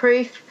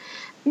waterproof.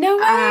 No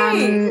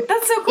way.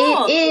 That's so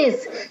cool. It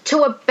is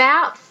to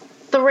about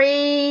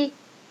 3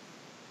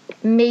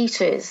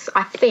 meters,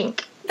 I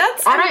think.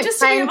 Just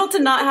to be able to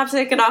not have to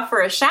take it off for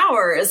a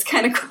shower is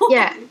kind of cool.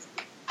 Yeah.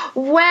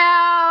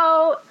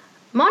 Well,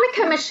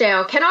 Monica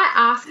Michelle, can I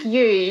ask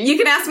you? You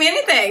can ask me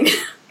anything.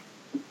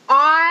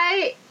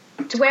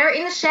 To wear it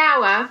in the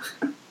shower,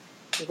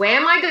 where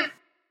am I going?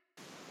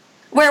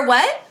 Where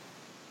what?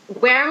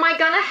 Where am I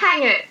going to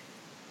hang it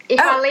if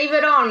I leave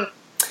it on?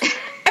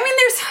 I mean,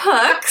 there's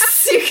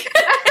hooks. I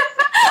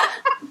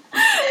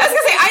was going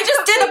to say, I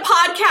just did a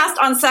podcast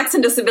on sex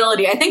and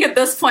disability. I think at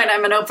this point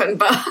I'm an open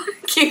book.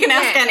 You can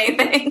ask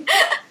anything.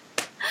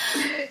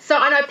 So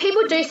I know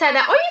people do say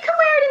that, you can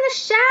wear it in the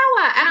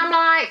shower. And I'm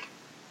like,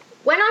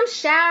 when I'm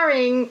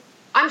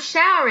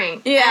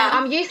showering. Yeah. And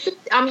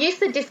I'm used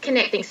to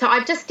disconnecting. So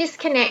I just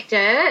disconnect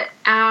it.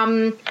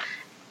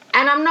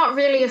 And I'm not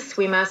really a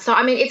swimmer. So,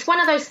 I mean, it's one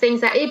of those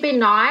things that it'd be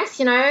nice,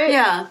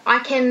 Yeah. I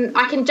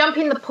can jump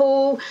in the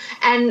pool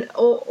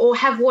or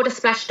have water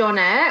splashed on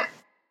it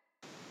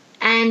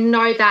and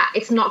know that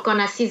it's not going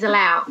to sizzle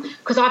out.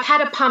 Because I've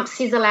had a pump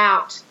sizzle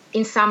out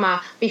in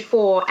summer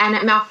before and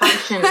it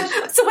malfunctioned.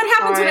 So what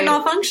happens when it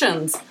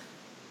malfunctions?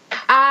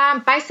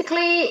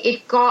 Basically,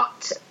 it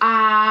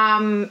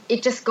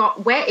just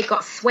got wet. It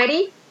got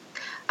sweaty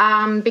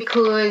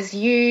because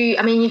you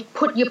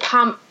put your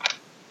pump,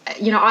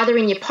 either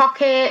in your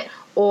pocket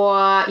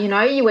or,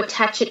 you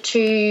attach it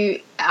to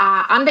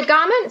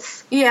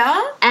undergarments. Yeah.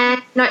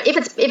 And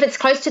if it's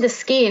close to the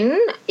skin,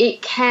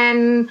 it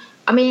can.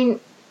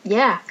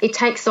 It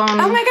takes on.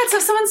 Oh my God! So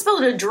someone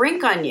spilled a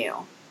drink on you?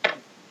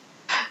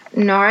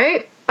 No,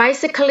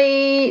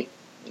 basically,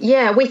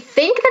 we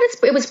think that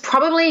it was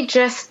probably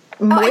just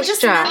moisture. I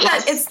just meant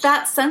that it's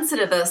that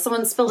sensitive. If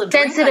someone spilled a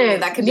drink on you,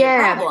 that could be a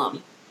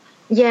problem.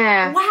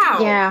 Yeah. Wow.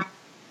 Yeah.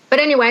 But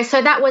anyway,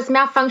 so that was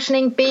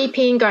malfunctioning,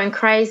 beeping, going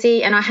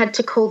crazy, and I had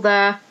to call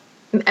the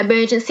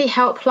emergency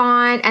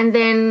helpline, and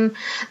then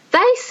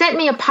they sent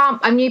me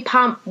a new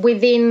pump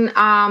within,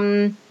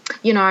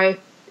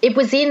 it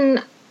was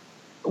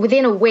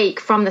within a week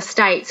from the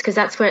States because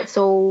that's where it's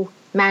all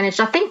managed.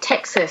 I think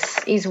Texas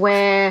is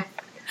where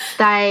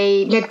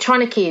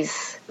Medtronic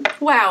is.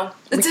 Wow.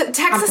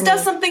 Texas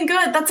does something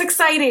good. That's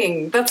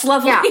exciting. That's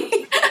lovely.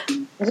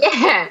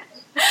 Yeah.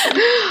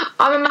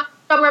 I'm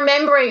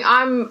remembering.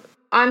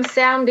 I'm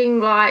sounding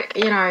like,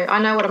 I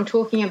know what I'm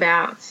talking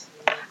about.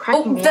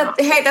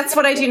 Hey, that's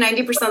what I do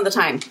 90% of the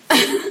time.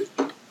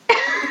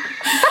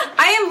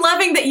 I am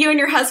loving that you and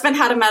your husband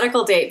had a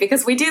medical date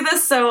because we do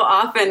this so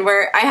often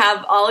where I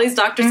have all these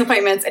doctor's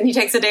appointments and he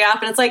takes a day off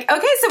and it's like,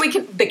 okay, so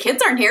the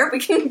kids aren't here. We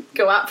can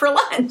go out for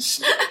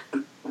lunch.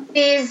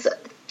 It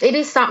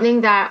is something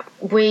that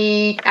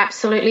we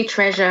absolutely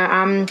treasure.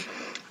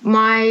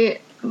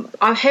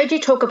 I've heard you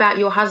talk about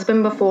your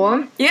husband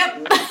before.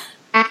 Yep.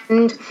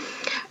 And,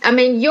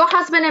 your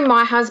husband and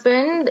my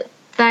husband,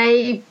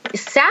 they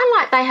sound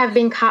like they have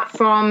been cut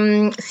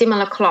from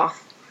similar cloth.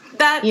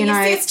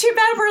 It's too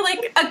bad we're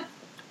like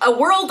a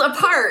world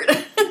apart.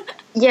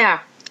 Yeah,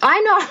 I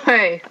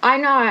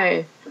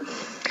know.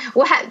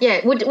 We'll have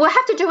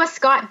to do a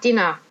Skype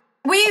dinner.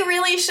 We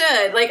really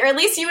should. Or at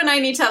least you and I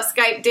need to have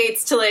Skype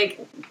dates to,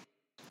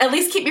 at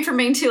least keep me from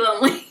being too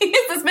lonely.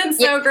 It's been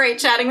so great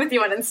chatting with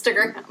you on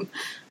Instagram.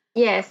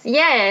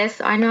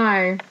 Yes, I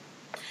know.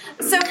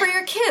 So for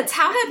your kids,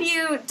 how have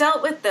you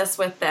dealt with this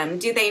with them?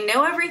 Do they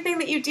know everything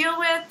that you deal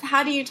with?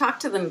 How do you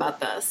talk to them about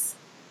this?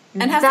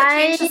 And has it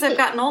changed as they've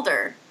gotten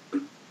older?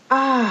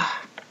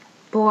 Oh,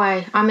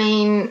 boy.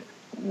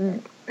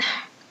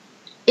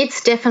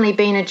 It's definitely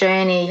been a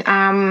journey.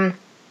 I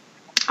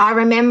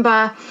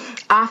remember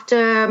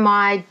after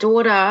my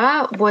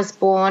daughter was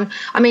born,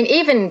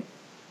 even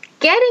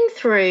getting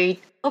through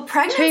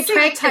pregnancy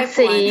with type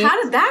 1.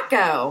 How did that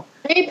go?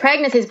 2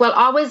 pregnancies. Well,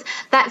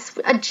 that's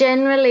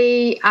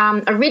generally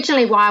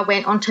originally why I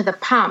went onto the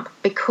pump,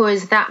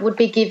 because that would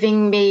be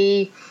giving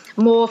me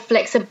more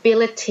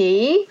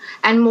flexibility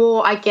and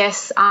more, I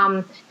guess,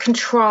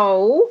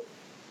 control.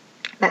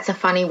 That's a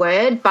funny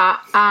word,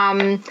 but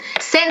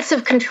sense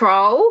of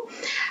control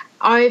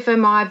over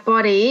my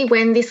body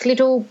when this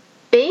little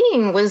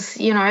being was,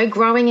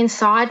 growing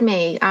inside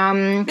me.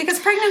 Because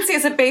pregnancy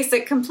is a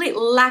basic, complete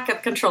lack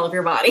of control of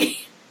your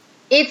body.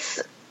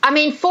 It's,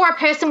 for a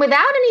person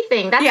without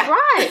anything, that's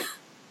right.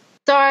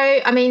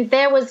 So,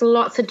 there was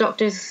lots of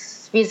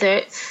doctor's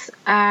visits.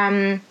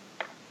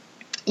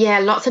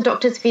 Lots of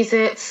doctor's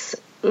visits,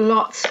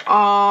 lots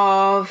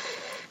of,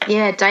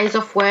 days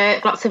off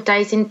work, lots of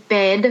days in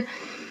bed.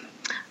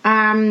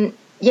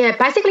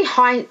 basically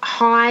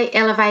high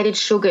elevated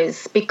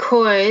sugars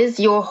because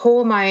your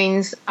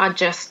hormones are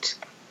just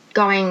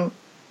going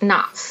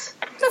nuts.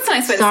 That's a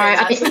nice way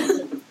to say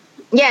that.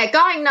 Yeah,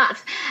 going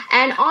nuts.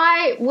 And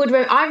I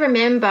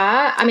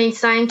remember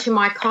saying to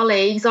my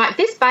colleagues, like,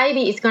 this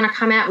baby is going to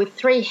come out with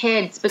 3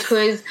 heads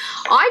because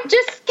I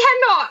just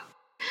cannot.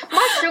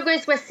 My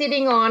sugars were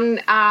sitting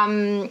on,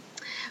 I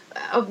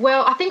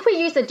think we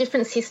use a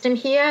different system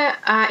here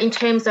in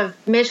terms of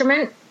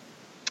measurement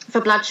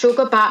for blood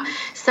sugar, but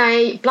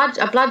say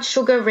a blood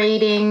sugar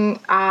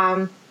reading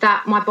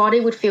that my body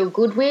would feel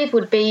good with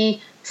would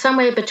be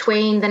somewhere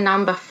between the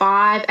number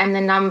 5 and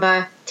the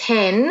number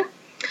 10.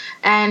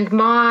 And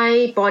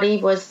my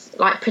body was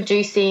like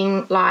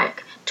producing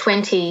like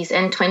 20s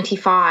and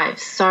 25s.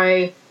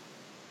 So,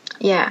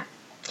 yeah,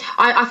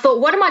 I thought,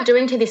 what am I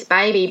doing to this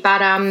baby?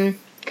 But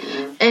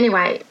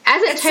anyway,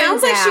 as it turns out,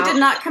 sounds like she did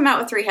not come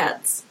out with 3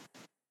 heads.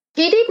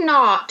 She did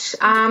not.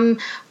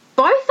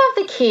 Both of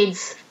the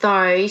kids,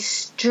 though,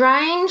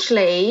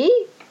 strangely,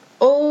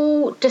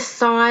 all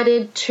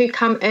decided to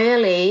come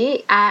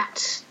early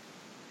at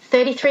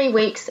 33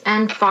 weeks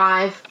and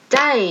 5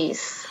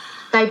 days.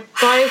 They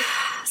both...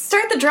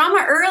 Start the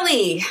drama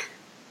early.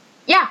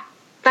 Yeah,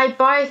 they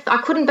both... I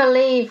couldn't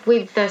believe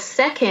with the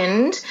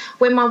second,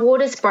 when my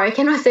waters broke,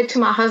 and I said to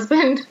my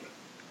husband,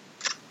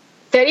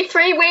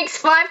 33 weeks,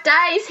 5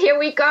 days, here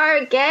we go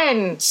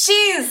again.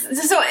 Jeez.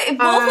 So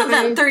both of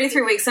them,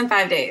 33 weeks and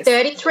 5 days.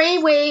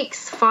 33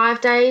 weeks,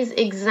 5 days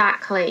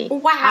exactly.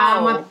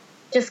 Wow. I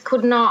just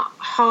could not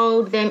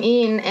hold them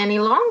in any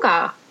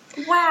longer.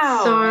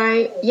 Wow.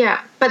 So,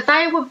 yeah. But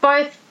they were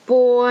both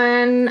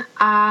born,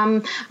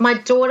 my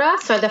daughter,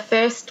 so the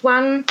first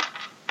one,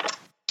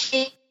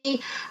 she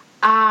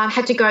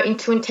had to go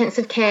into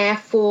intensive care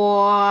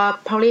for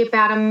probably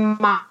about a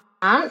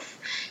month.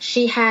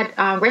 She had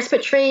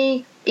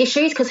respiratory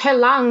issues because her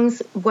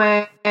lungs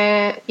were,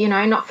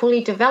 not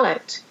fully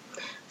developed.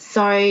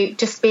 So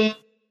just being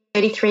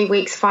 33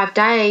 weeks, 5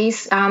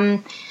 days,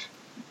 when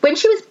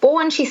she was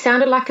born, she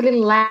sounded like a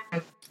little lamb.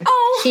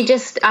 Oh. She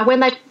just, when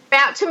they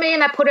out to me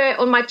and I put her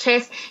on my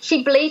chest,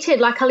 she bleated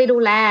like a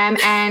little lamb,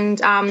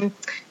 and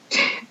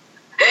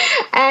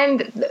and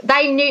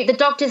the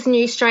doctors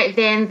knew straight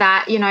then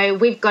that,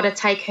 we've got to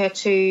take her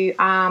to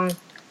a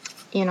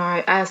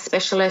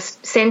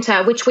specialist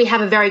centre, which we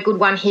have a very good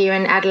one here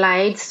in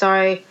Adelaide.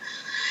 So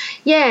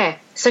yeah,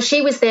 so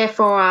she was there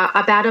for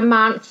about a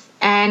month,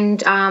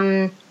 and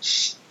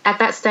at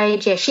that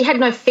stage, she had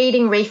no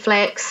feeding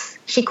reflex.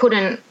 She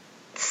couldn't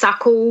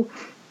suckle.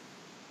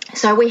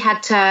 So we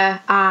had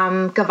to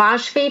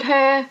gavage feed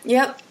her.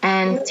 Yep.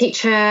 And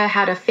teach her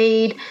how to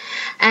feed.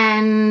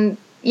 And,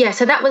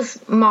 so that was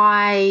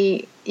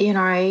my,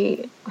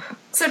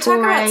 So talk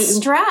about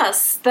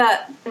stress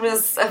that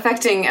was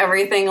affecting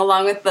everything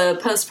along with the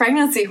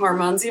post-pregnancy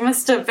hormones. You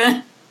must have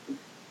been...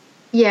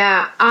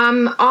 Yeah.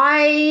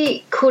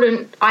 I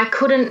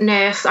couldn't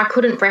nurse. I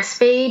couldn't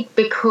breastfeed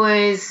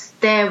because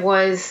there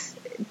was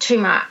too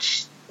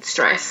much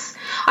stress.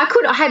 I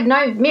had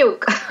no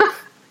milk.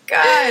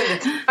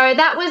 God. So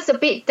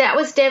that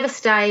was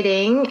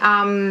devastating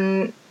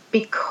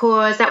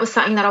because that was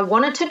something that I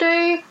wanted to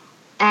do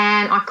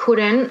and I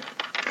couldn't.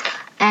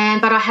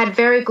 But I had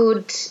very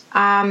good,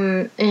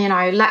 lactation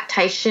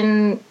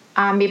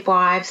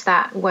midwives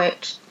that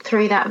worked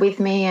through that with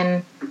me,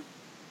 and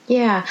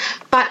yeah.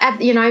 But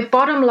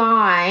bottom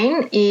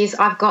line is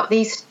I've got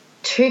these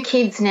 2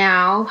 kids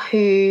now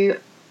who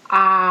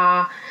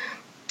are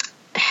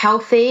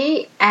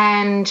healthy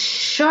and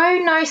show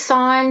no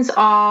signs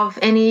of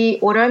any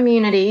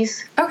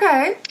autoimmunities.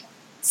 Okay.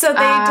 So they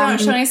don't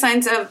show any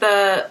signs of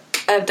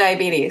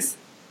diabetes?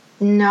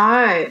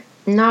 No.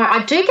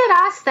 I do get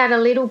asked that a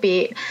little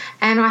bit,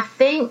 and I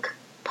think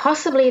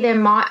possibly there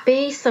might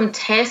be some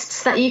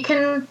tests that you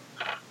can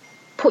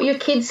put your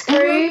kids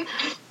through,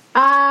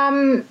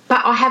 but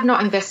I have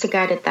not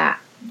investigated that.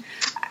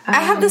 I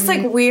have this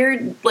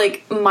weird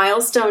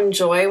milestone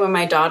joy when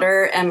my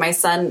daughter and my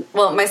son,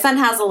 well, my son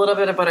has a little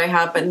bit of what I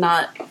have, but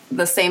not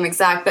the same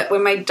exact. But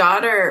when my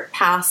daughter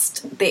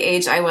passed the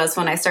age I was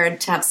when I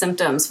started to have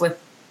symptoms with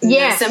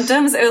no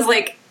symptoms, it was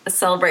like a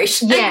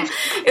celebration. Yeah.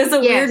 It was a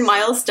weird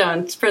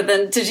milestone for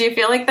them. Did you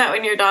feel like that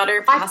when your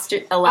daughter passed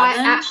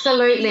 11?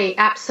 Absolutely.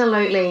 It's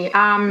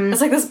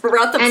like this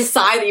breath of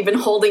sigh that you've been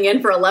holding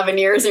in for 11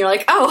 years, and you're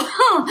like,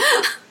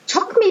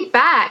 Took me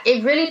back.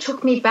 It really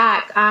took me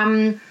back.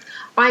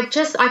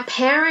 I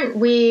parent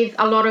with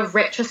a lot of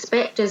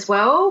retrospect as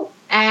well,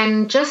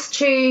 and just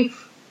to,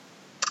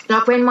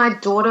 when my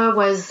daughter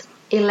was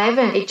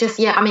 11, it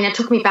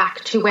took me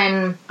back to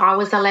when I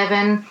was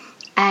 11,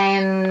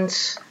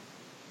 and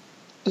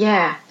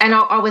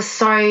I was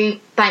so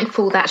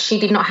thankful that she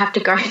did not have to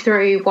go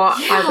through what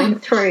I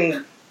went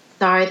through.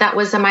 So that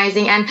was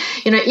amazing. And,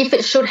 if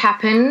it should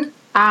happen,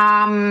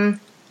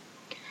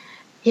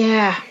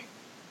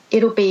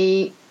 it'll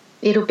be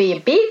a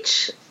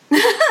bitch.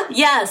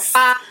 Yes.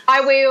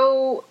 I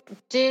will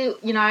do,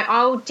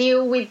 I'll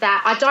deal with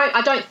that. I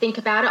don't think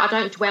about it. I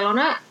don't dwell on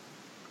it.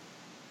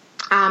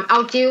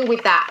 I'll deal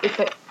with that if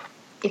it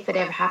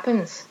ever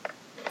happens.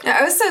 Yeah,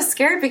 I was so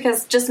scared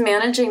because just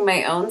managing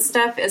my own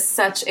stuff is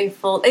such a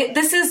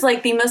this is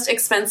like the most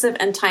expensive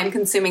and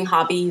time-consuming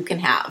hobby you can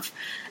have.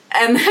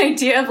 And the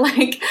idea of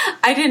like,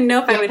 I didn't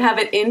know if I would have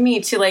it in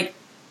me to like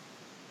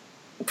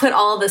put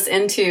all of this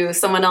into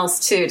someone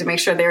else too, to make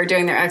sure they were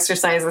doing their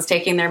exercises,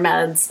 taking their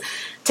meds,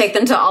 take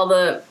them to all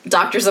the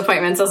doctor's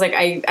appointments. I was like,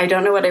 I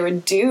don't know what I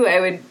would do. I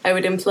would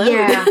implode.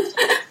 Yeah.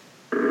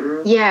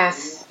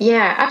 Yes.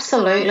 Yeah,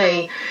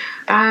 absolutely.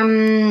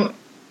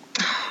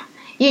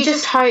 You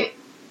just hope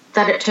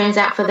that it turns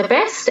out for the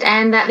best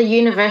and that the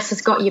universe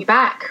has got you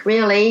back,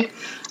 really.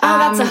 Oh,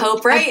 that's a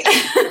hope, right?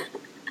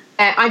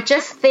 I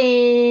just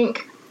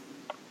think,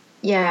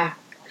 yeah,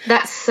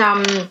 that's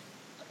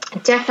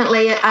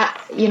definitely,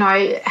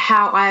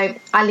 how I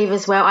live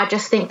as well. I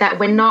just think that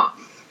we're not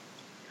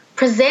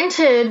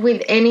presented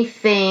with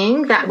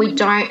anything that we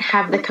don't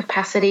have the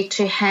capacity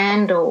to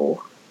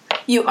handle.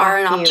 You are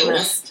an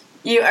optimist.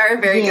 You are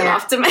a very good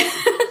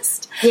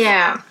optimist.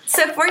 Yeah.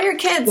 So for your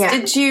kids,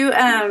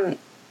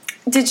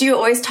 did you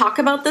always talk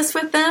about this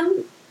with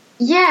them?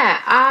 Yeah.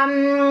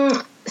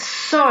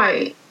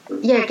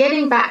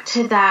 Getting back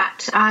to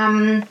that,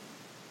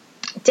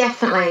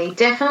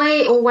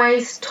 definitely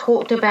always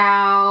talked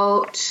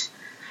about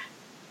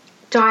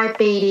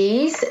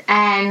diabetes,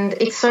 and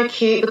it's so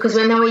cute because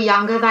when they were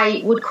younger,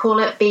 they would call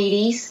it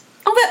beaties.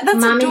 Oh,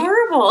 that's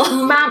adorable.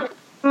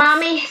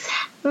 Mommy,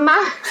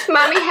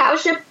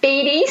 how's your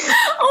beaties?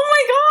 Oh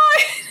my God,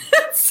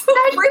 that's so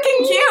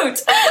freaking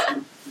cute.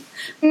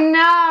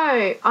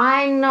 No,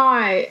 I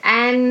know.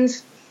 And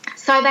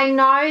so they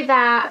know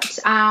that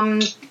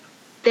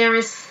there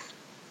is,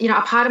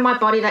 a part of my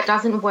body that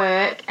doesn't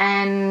work.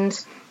 And,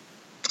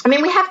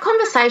 we have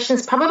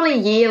conversations probably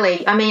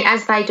yearly.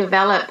 As they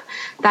develop,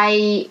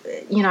 they,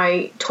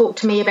 talk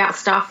to me about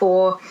stuff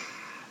or,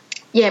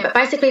 but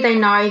basically they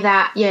know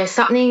that,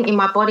 something in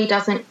my body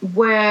doesn't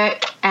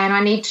work and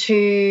I need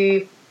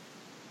to,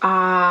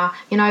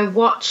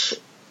 watch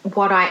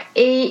what I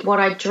eat, what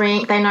I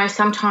drink. They know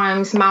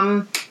sometimes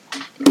Mum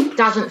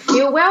doesn't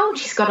feel well.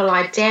 She's got to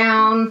lie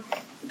down.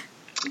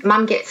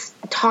 Mum gets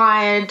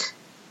tired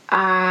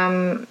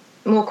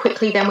more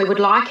quickly than we would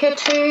like her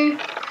to.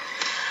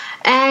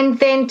 And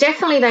then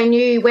definitely they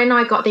knew when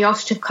I got the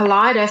ulcerative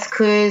colitis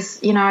because,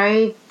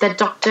 the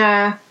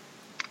doctor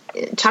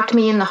chucked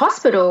me in the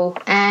hospital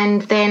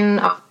and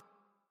then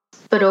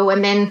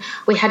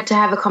we had to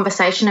have a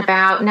conversation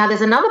about, now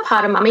there's another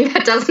part of Mummy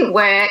that doesn't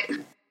work.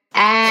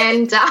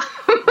 And I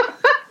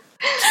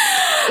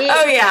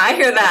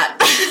hear that.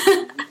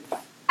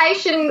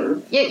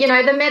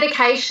 The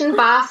medication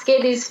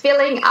basket is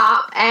filling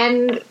up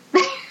and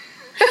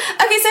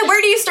okay, so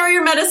where do you store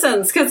your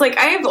medicines? Because I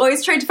have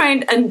always tried to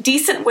find a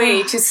decent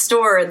way to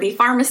store the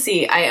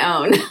pharmacy I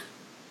own.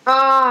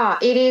 Oh,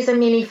 it is a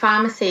mini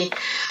pharmacy.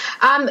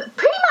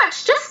 Pretty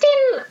much just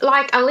in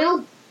a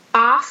little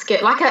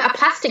basket, like a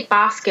plastic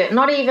basket,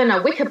 not even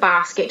a wicker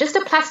basket, just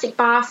a plastic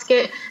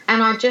basket,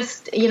 and I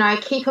just,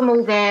 keep them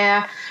all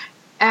there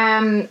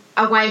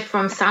away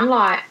from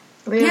sunlight,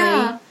 really.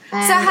 Yeah.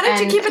 So how did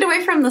you keep it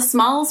away from the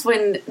smalls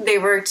when they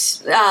were,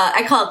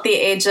 I call it the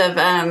age of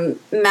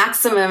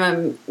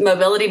maximum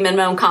mobility,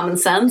 minimum common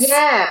sense?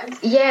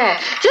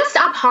 Yeah. Just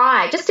up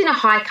high, just in a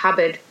high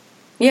cupboard.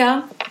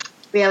 Yeah.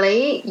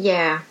 Really?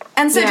 Yeah.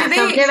 And so so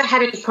I've never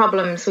had any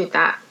problems with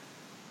that.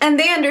 And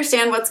they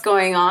understand what's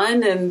going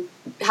on and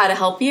how to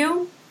help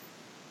you?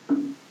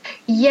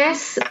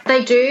 Yes,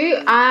 they do.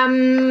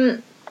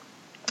 I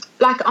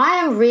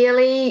am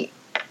really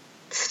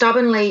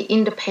stubbornly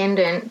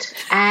independent,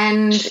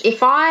 and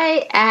if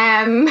I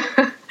am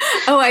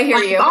oh, I hear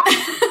you.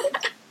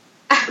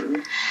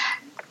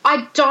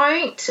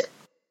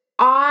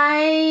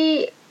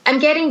 I am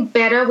getting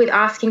better with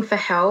asking for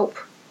help,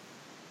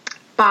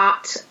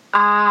 but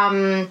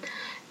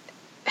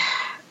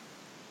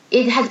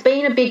it has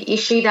been a big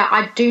issue that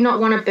I do not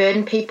want to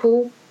burden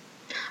people.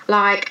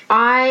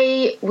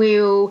 I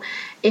will,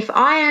 if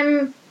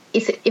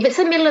it's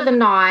the middle of the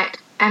night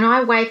and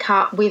I wake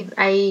up with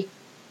a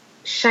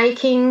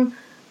shaking,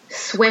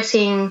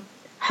 sweating,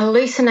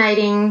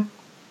 hallucinating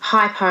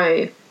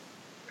hypo,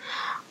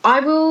 I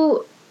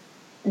will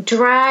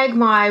drag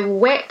my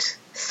wet,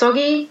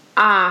 soggy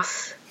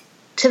ass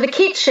to the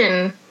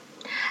kitchen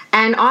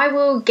and I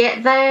will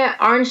get the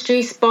orange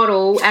juice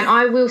bottle and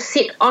I will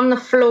sit on the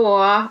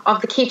floor of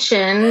the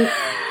kitchen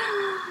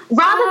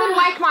rather than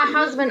wake my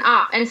husband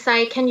up and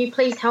say, can you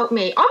please help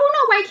me? I will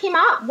not wake him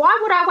up. Why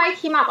would I wake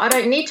him up? I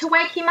don't need to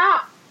wake him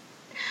up.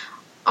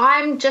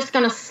 I'm just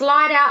going to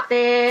slide out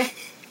there,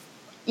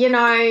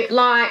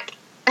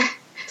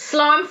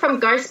 Slime from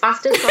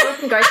Ghostbusters,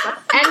 and do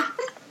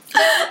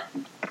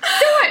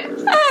it.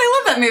 Oh, I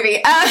love that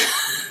movie.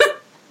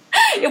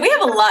 We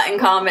have a lot in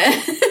common.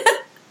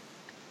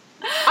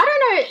 I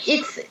don't know.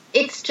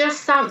 It's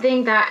just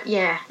something that,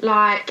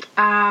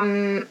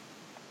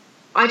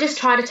 I just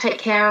try to take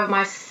care of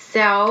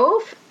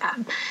myself.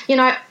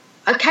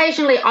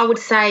 Occasionally I would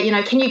say,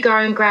 can you go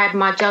and grab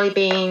my jelly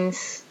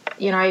beans,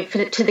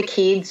 to the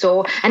kids,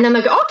 and then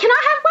they'll go, oh, can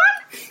I have one?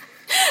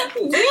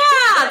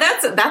 Yeah,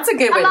 that's a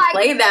good way to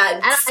play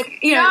that.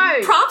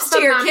 No, props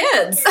to your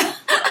kids.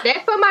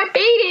 They're for my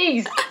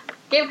beaties.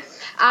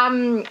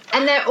 And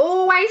they're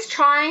always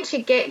trying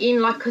to get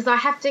in, like, because I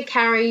have to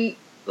carry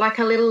like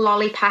a little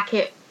lolly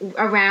packet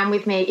around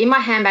with me in my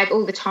handbag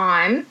all the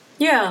time.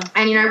 Yeah.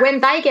 And, when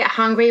they get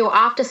hungry or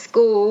after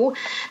school,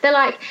 they're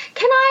like,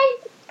 can I,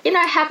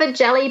 have a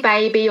jelly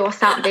baby or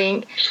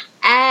something?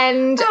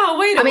 And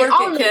way to work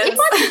it,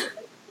 kids.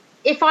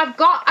 If I've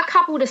got a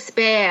couple to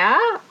spare,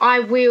 I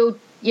will,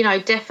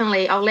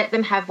 definitely I'll let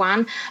them have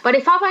one. But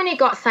if I've only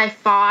got, say,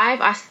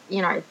 5,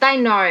 they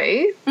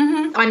know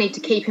I need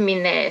to keep them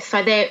in there.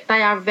 So they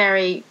are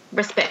very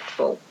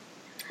respectful.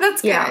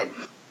 That's good.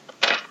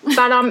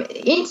 But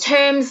in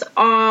terms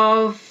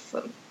of,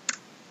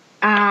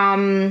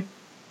 I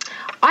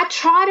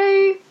try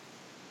to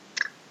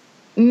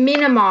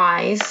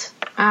minimise,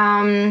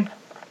 I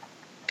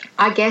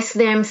guess,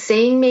 them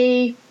seeing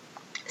me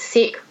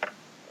sick.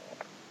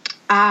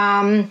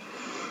 I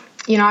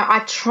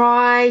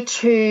try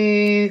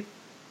to.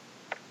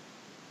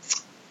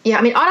 Yeah,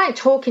 I mean, I don't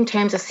talk in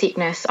terms of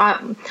sickness.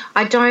 I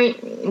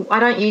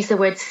don't use the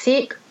word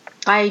sick.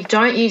 I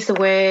don't use the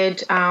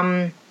word.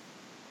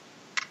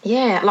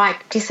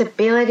 Like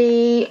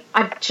disability.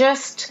 I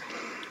just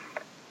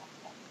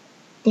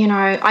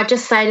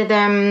say to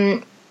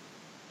them,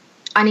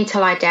 I need to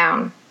lie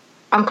down.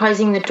 I'm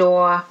closing the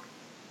door.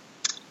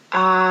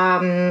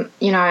 I'm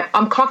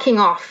clocking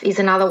off is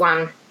another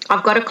one.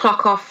 I've got to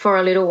clock off for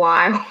a little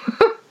while.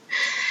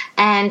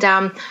 And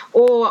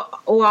or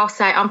I'll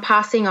say I'm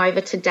passing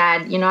over to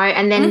Dad,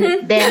 and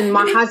then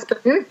my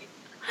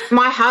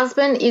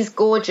husband is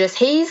gorgeous.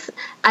 He's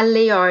a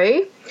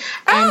Leo.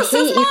 And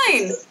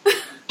mine.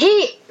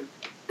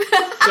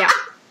 Yeah.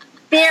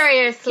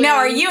 Seriously. Now,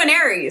 are you an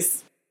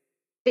Aries?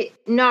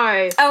 No.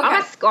 Okay.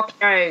 I'm a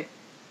Scorpio.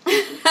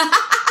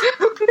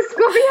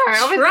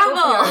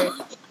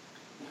 Trouble.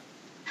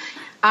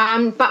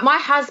 But my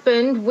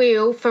husband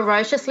will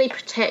ferociously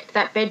protect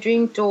that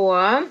bedroom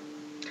door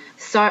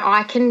so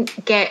I can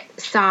get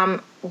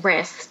some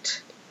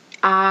rest.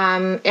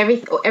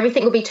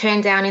 Everything will be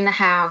turned down in the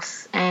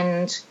house,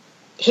 and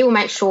he will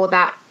make sure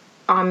that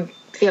I'm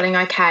feeling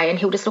okay, and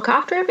he'll just look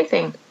after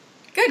everything.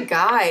 Good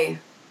guy.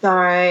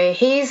 So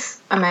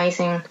he's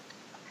amazing.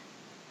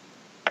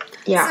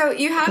 Yeah. So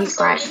you have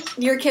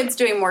your kids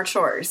doing more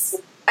chores.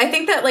 I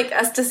think that like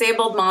us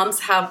disabled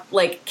moms have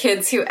like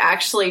kids who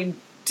actually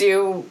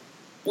do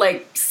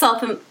like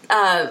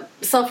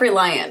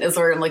self-reliant is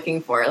what we're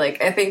looking for.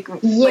 Like I think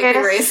like we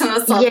raise some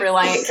of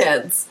self-reliant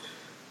kids.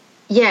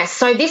 Yes.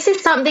 So this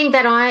is something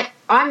that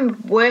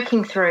I'm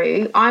working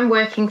through.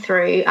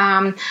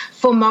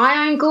 For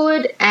my own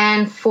good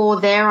and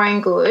for their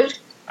own good,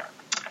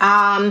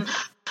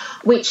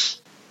 which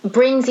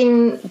brings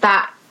in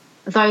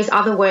those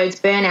other words,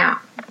 burnout,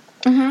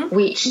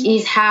 which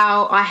is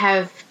how I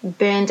have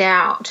burned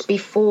out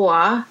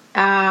before,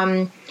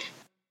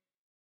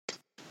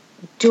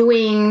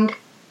 doing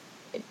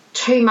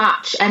too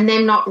much and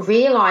then not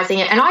realising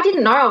it. And I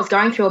didn't know I was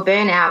going through a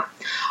burnout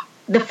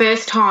the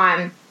first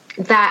time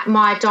that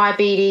my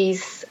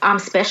diabetes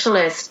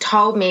specialist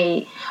told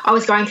me I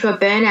was going through a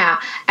burnout,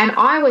 and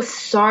I was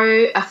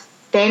so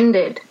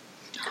offended.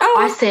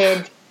 I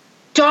said,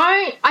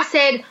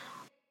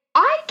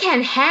 I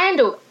can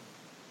handle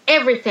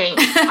everything.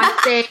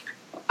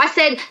 I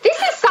said, this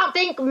is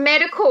something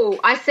medical.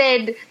 I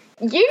said,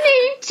 you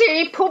need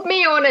to put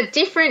me on a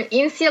different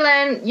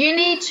insulin. You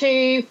need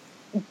to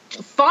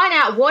find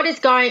out what is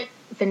going.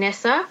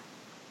 Vanessa,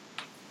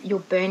 you're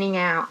burning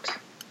out.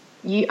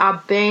 You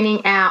are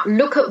burning out.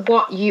 Look at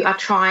what you are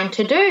trying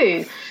to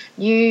do.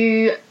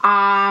 You've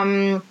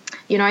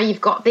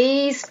got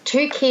these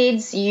 2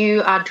 kids.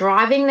 You are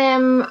driving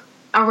them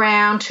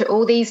around to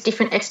all these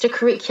different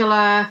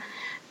extracurricular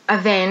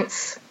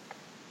events.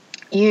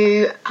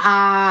 You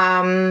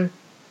have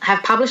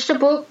published a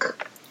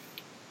book.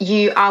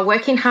 You are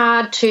working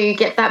hard to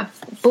get that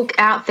book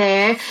out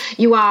there.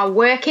 You are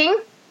working,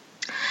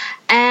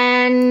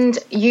 and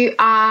you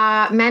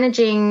are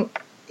managing,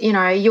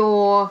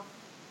 your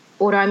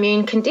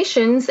autoimmune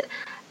conditions,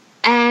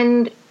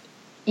 and,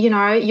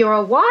 you're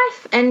a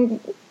wife and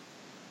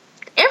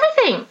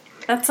everything.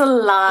 That's a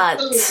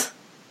lot.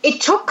 It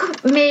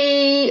took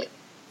me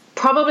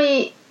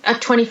probably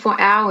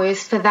 24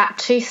 hours for that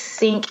to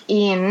sink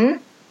in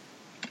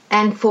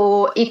and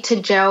for it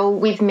to gel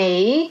with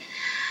me.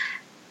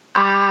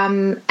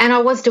 And I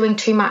was doing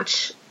too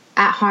much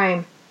at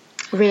home,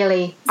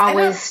 really. I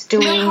was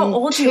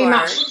doing too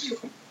much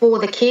for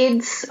the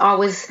kids. I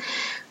was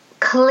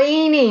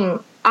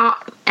cleaning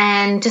up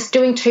and just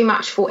doing too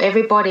much for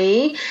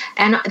everybody.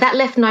 And that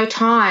left no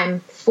time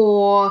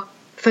for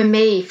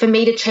me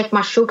to check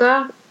my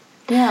sugar.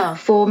 Yeah.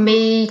 For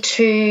me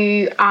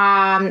to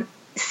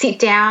sit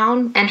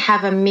down and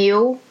have a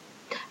meal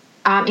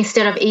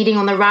instead of eating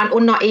on the run or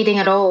not eating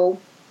at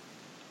all.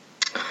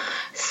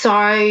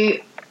 So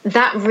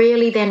that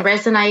really then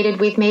resonated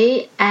with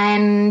me.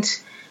 And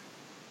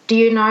do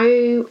you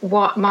know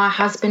what my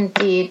husband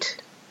did?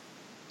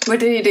 What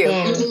did he do?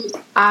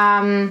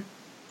 Then?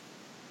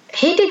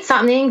 he did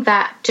something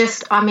that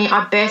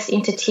I burst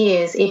into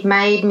tears. It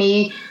made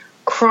me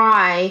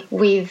cry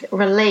with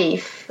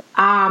relief.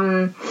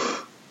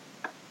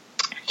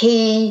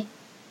 He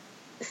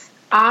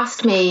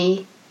asked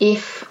me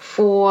if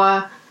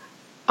for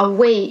a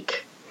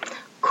week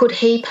could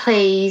he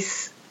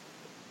please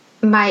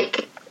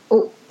make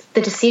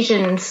the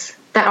decisions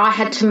that I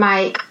had to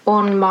make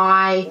on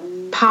my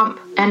pump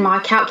and my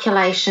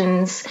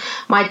calculations,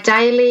 my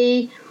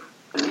daily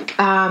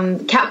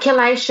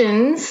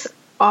calculations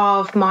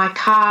of my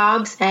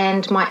carbs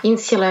and my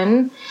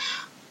insulin.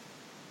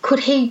 Could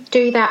he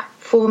do that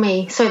for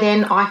me so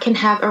then I can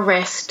have a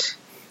rest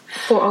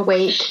for a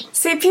week?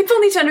 See, people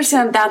need to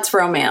understand that's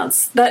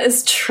romance. That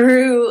is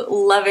true,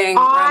 loving romance.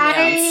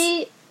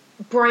 I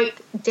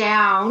broke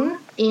down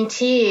in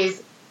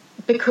tears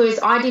because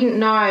I didn't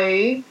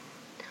know.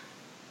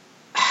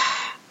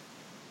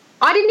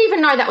 I didn't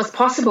even know that was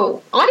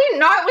possible. I didn't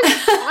know it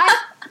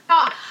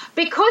was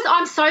because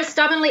I'm so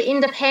stubbornly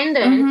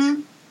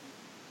independent.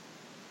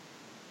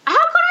 How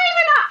could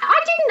I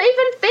didn't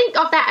even think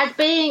of that as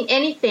being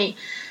anything.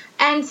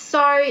 And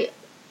so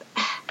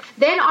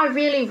then I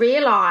really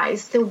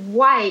realised the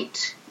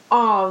weight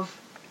of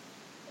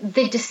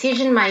the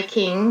decision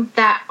making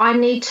that I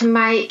need to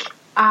make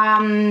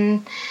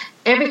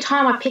every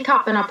time I pick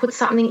up and I put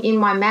something in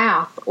my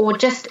mouth, or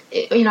just,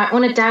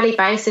 on a daily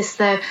basis,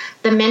 the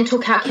mental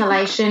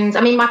calculations.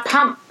 I mean, my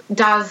pump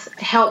does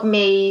help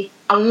me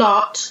a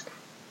lot,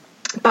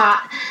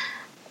 but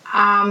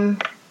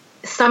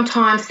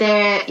sometimes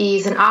there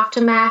is an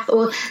aftermath,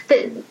 or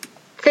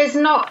there's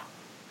not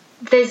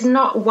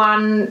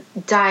one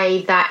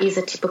day that is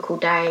a typical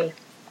day.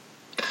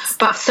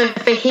 But so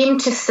for him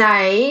to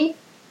say,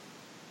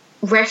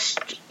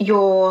 rest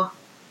your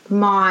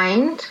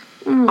mind,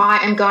 I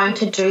am going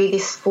to do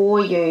this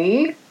for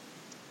you,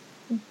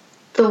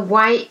 the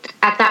weight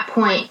at that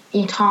point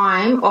in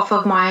time off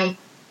of my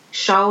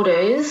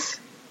shoulders,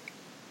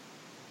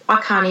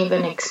 I can't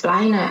even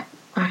explain it.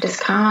 I just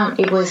can't.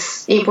 It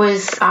was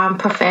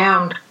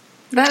profound.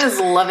 That is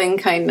loving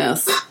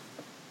kindness.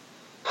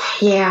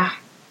 Yeah.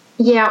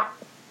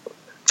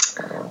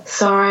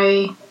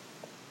 So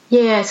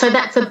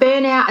that's a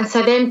burnout. And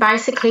so then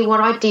basically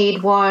what I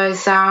did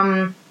was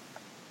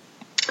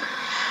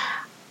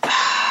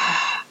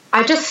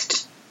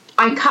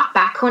I cut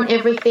back on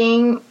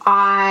everything.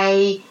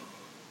 First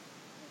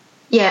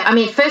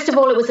of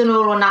all, it was an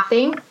all or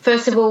nothing.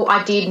 First of all,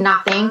 I did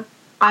nothing.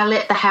 I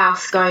let the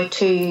house go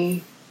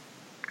to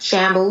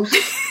shambles.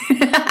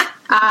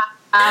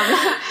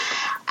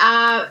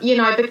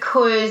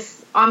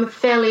 Because I'm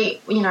fairly,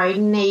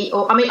 neat.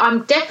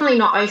 I'm definitely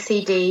not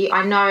OCD.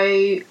 I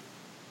know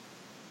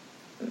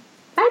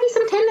maybe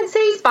some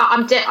tendencies,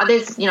 but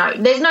there's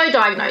no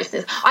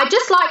diagnosis. I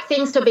just like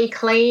things to be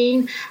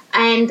clean,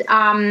 and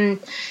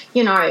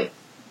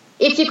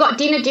if you've got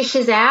dinner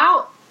dishes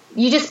out,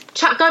 you just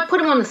go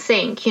put them on the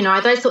sink,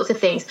 those sorts of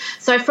things.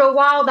 So for a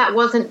while that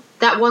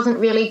wasn't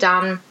really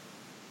done,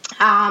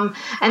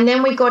 and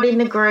then we got in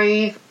the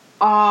groove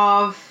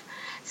of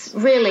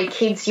really,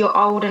 kids, you're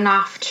old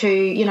enough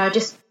to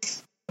just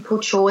simple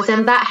chores,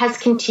 and that has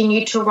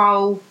continued to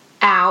roll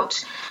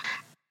out.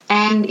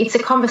 And it's a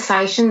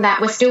conversation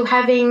that we're still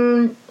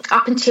having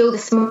up until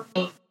this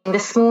morning.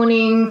 This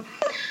morning,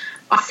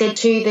 I said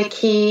to the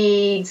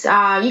kids,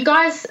 you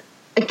guys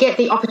get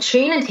the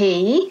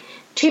opportunity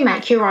to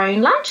make your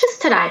own lunches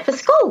today for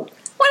school.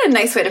 What a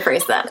nice way to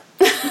phrase that.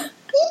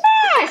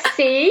 Yeah,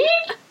 see?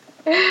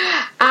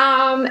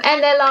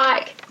 And they're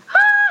like,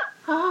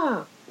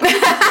 oh.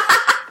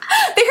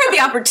 They heard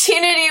the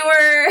opportunity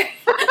word.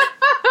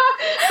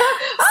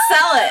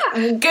 Sell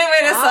it. Good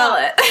way to sell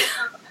it.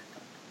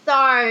 So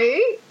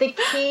the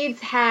kids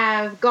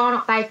have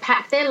gone, they've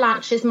packed their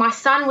lunches. My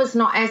son was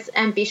not as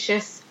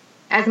ambitious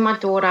as my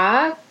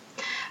daughter.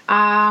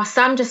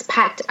 Son just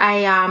packed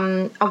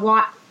a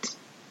white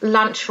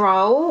lunch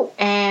roll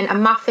and a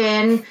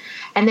muffin,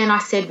 and then I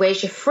said,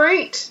 where's your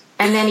fruit?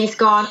 And then he's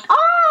gone,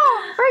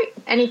 oh, fruit.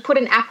 And he put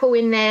an apple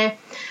in there.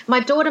 My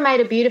daughter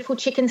made a beautiful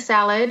chicken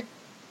salad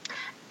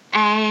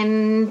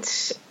and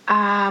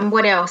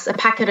what else? A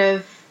packet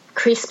of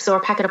crisps or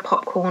a packet of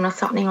popcorn or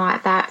something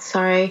like that.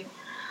 So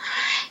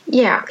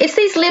yeah, it's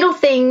these little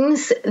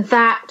things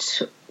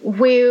that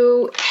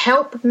will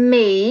help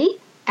me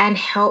and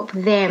help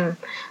them.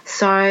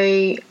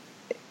 So,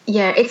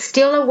 yeah, it's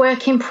still a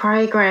work in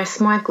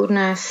progress. My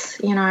goodness,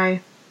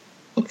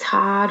 it's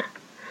hard.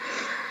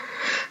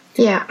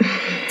 Yeah.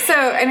 So,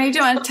 and I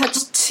don't want to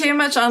touch too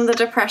much on the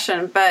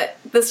depression, but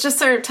this just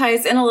sort of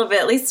ties in a little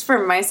bit, at least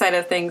from my side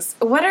of things.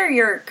 What are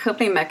your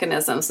coping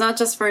mechanisms, not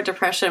just for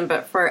depression,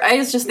 but I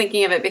was just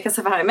thinking of it because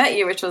of how I met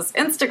you, which was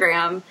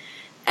Instagram.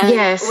 And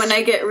yes. When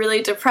I get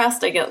really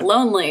depressed, I get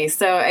lonely.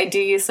 So I do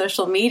use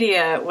social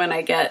media when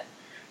I get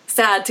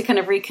sad to kind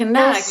of reconnect.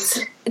 Yes.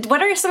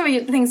 What are some of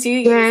the things you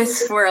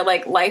use for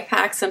like life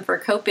hacks and for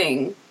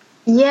coping?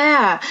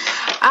 Yeah.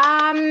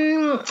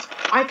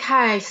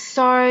 Okay.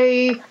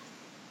 So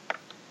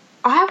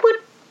I would,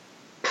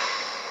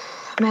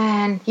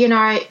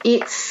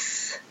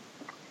 it's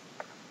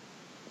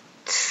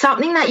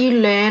something that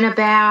you learn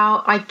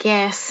about, I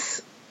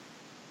guess,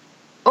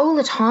 all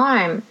the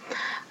time.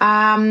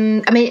 I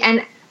mean,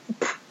 and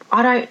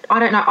I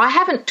don't know. I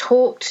haven't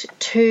talked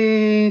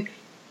to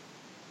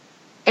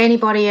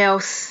anybody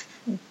else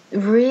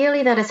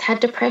really that has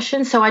had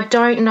depression, so I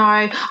don't know.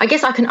 I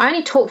guess I can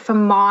only talk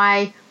from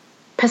my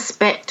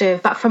perspective,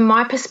 but from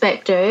my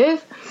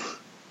perspective,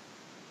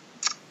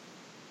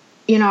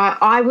 you know,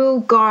 I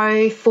will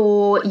go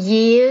for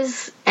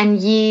years and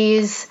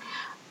years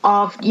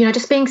of, you know,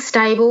 just being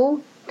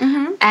stable,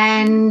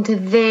 and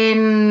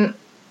then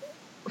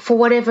for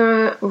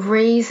whatever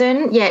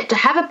reason, to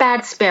have a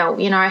bad spell,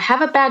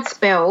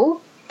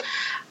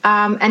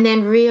 and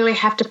then really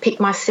have to pick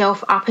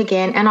myself up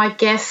again. And I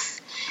guess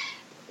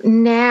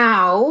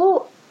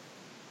now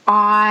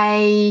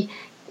I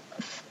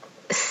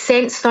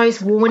sense those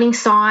warning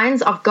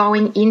signs of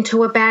going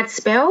into a bad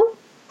spell,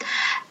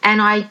 and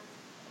I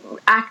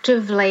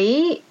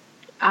actively,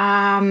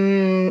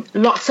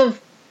 lots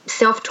of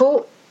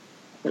self-talk.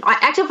 I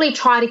actively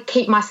try to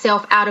keep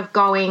myself out of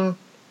going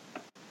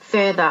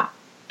further.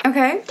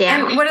 Okay.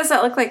 Down. And what does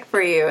that look like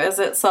for you? Is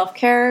it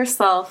self-care,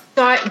 So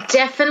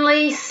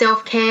definitely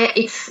self-care.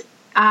 It's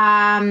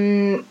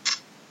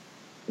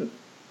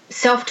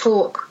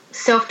self-talk.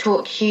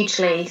 Self-talk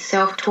hugely.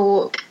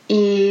 Self-talk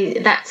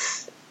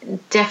that's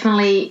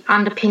definitely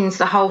underpins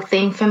the whole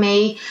thing for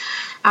me.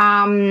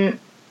 And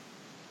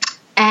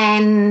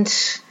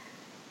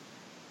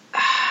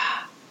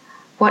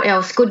what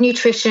else? Good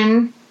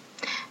nutrition,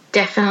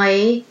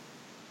 definitely.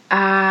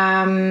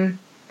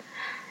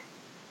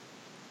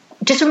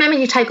 Just remember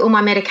you take all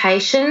my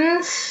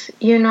medications,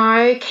 you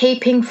know,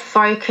 keeping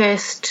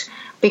focused,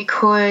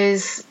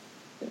 because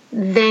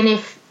then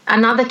if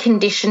another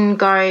condition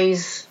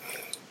flares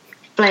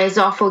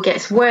off or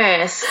gets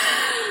worse,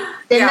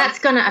 then that's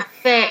going to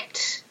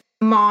affect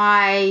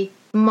my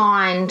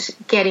mind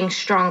getting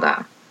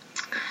stronger.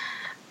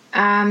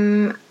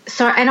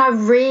 So, and I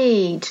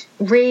read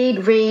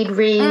and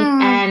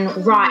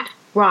write.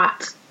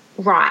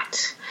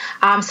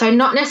 So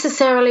not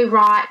necessarily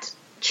write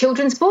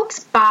children's books,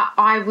 but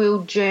I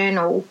will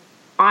journal.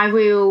 I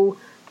will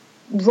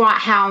write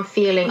how I'm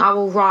feeling. I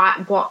will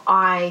write what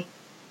I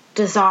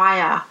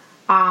desire,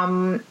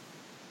 and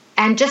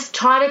just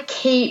try to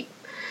keep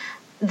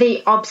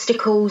the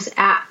obstacles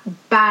at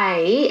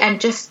bay, and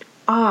just,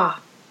 I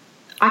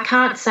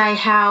can't say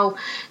how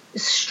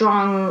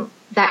strong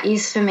that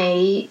is for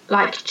me,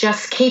 like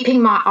just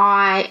keeping my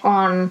eye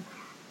on,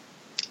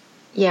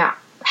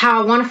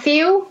 how I want to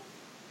feel,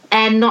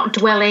 and not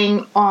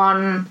dwelling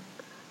on,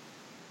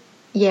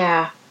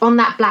 on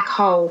that black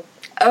hole.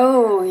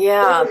 Oh,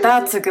 yeah,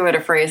 that's a good way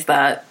to phrase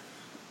that.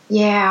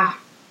 Yeah.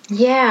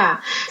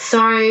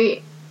 So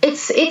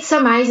it's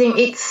amazing.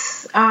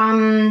 It's,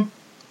 and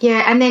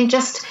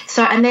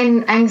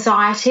then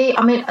anxiety.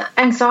 I mean,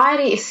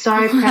 anxiety is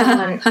so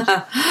prevalent.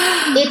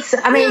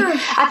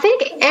 I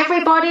think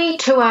everybody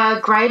to a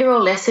greater or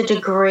lesser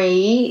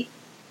degree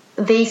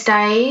these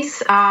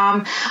days.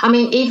 I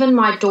mean, even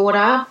my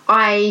daughter,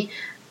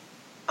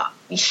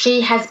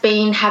 she has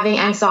been having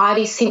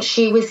anxiety since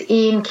she was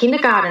in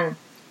kindergarten.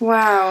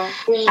 Wow.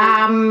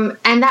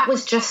 And that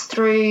was just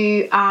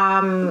through,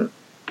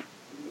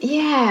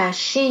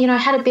 she, you know,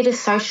 had a bit of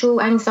social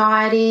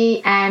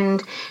anxiety,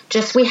 and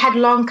just, we had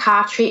long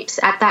car trips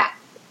at that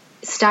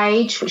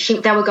stage.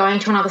 They were going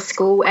to another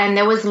school, and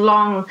there was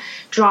long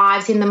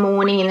drives in the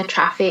morning in the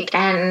traffic,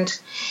 and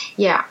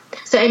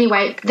so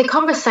anyway, the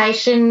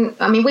conversation,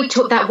 I mean,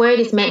 that word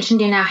is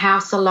mentioned in our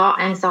house a lot,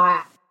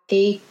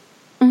 anxiety.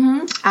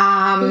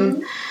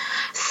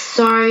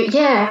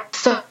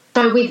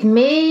 So with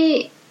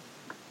me,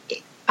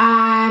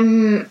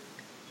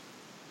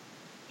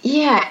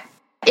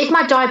 if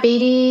my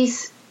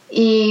diabetes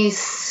is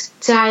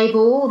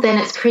stable, then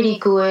it's pretty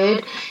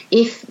good.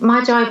 If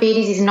my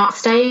diabetes is not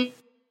stable,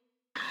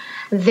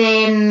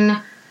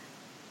 then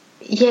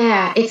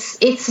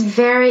it's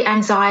very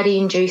anxiety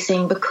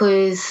inducing,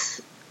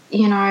 because,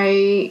 you know,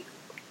 you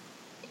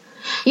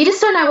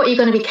just don't know what you're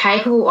going to be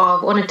capable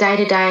of on a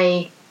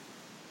day-to-day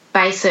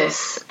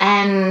basis.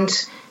 And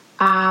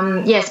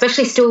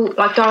especially still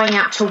like going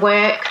out to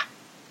work,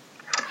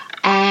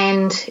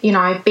 and, you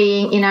know,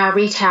 being in a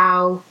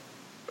retail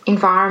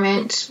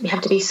environment, you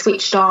have to be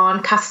switched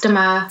on,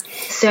 customer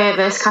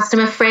service,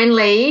 customer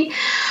friendly.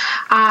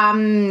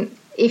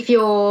 If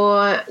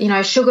your, you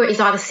know, sugar is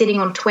either sitting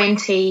on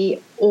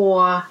 20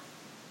 or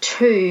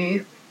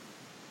 2,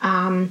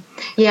 I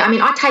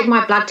mean, I take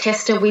my blood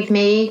tester with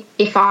me.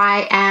 If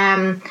I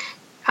am,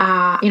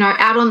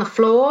 out on the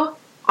floor,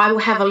 I will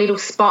have a little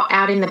spot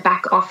out in the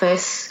back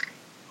office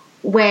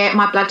where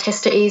my blood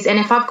tester is. And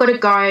if I've got to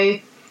go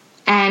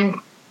and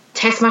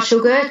test my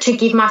sugar to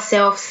give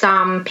myself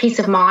some peace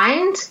of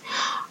mind,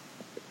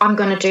 I'm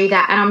going to do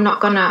that, and I'm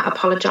not going to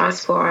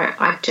apologise for it.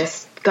 I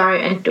just go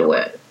and do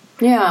it.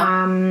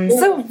 Yeah. It's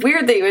so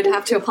weird that you would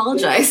have to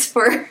apologise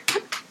for.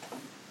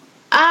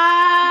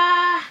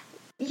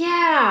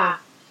 Yeah.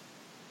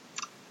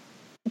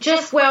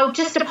 Just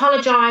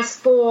apologise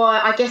for,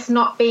 I guess,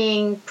 not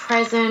being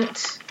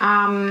present.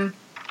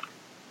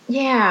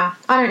 yeah,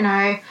 I don't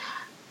know.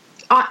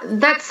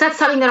 That's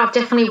something that I've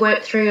definitely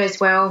worked through as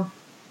well,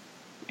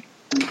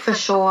 for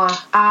sure.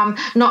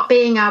 Not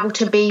being able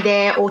to be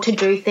there or to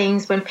do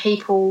things when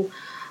people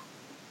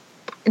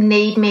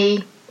need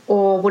me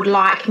or would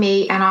like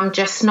me, and I'm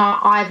just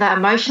not either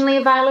emotionally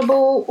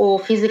available or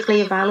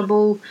physically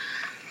available.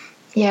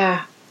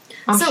 Yeah,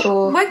 I'm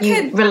sure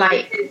you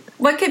relate.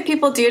 What could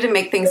people do to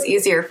make things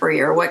easier for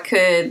you, or what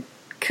could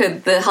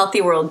the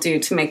healthy world do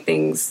to make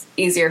things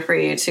easier for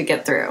you to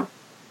get through?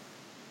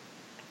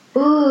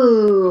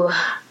 Ooh.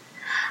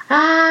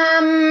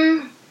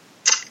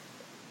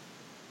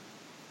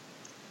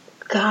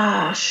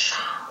 Gosh,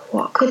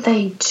 what could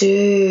they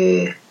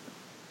do?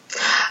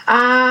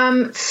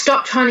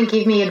 Stop trying to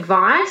give me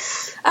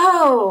advice.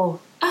 Oh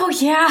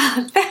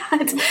yeah,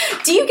 that.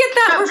 Do you get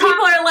that where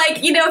people are like,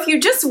 if you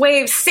just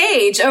wave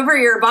sage over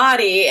your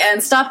body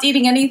and stopped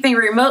eating anything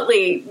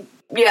remotely,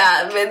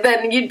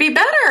 then you'd be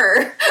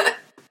better.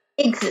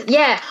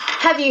 Yeah.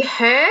 Have you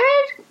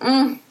heard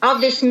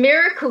of this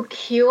miracle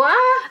cure?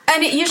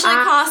 And it usually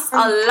costs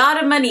a lot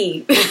of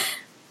money.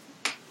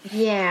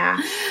 Yeah.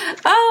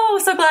 Oh,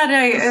 so glad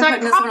I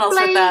hooked someone else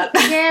with that.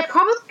 Yeah,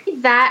 probably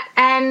that.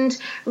 And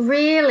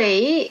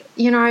really,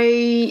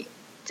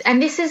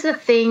 and this is the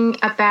thing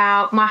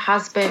about my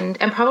husband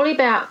and probably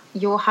about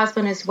your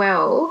husband as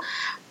well.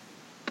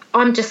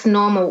 I'm just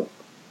normal.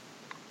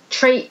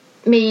 Treat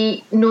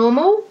me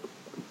normal.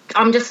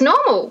 I'm just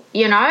normal,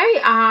 but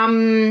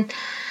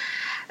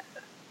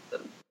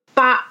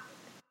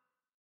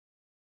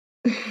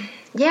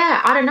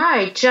yeah, I don't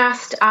know.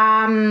 Just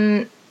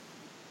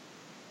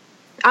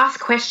ask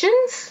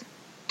questions.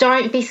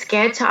 Don't be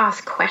scared to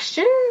ask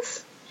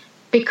questions,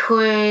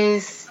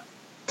 because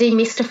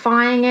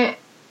demystifying it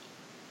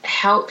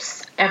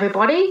helps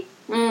everybody.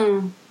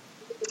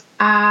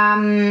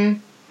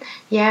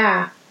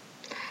 Yeah,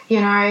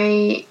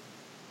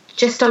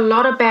 just a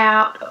lot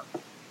about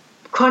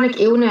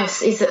chronic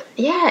illness is,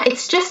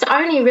 it's just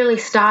only really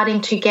starting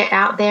to get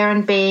out there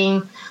and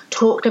being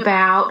talked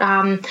about.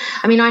 I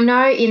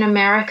know in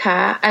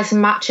America, as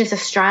much as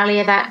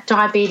Australia, that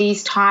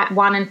diabetes type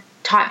 1 and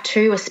type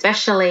 2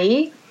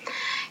 especially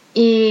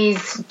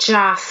is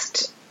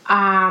just,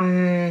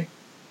 it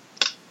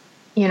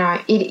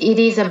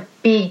is a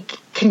big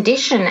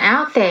condition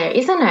out there,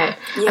 isn't it?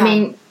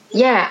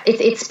 Yeah.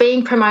 It's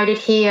being promoted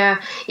here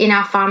in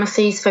our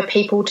pharmacies for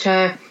people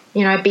to,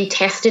 be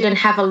tested and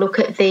have a look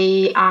at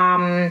the,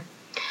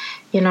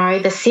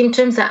 the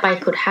symptoms that they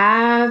could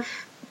have,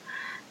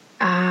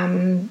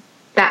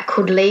 that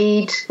could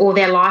lead, or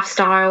their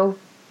lifestyle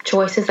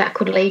choices that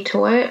could lead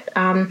to it.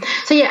 And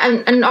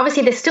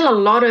obviously there's still a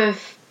lot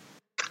of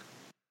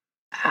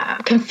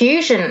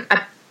confusion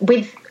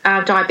with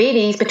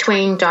diabetes,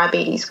 between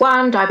diabetes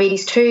 1,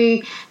 diabetes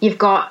 2. You've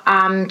got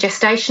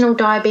gestational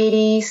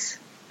diabetes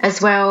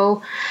as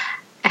well.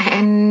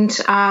 And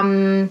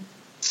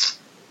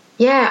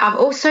I've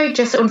also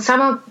just on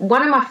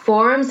one of my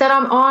forums that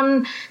I'm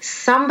on,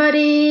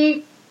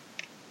 somebody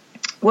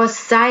was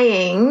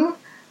saying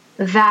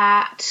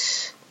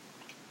that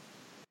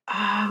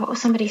what was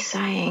somebody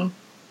saying?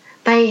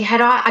 They had,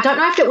 I don't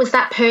know if it was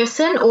that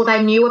person or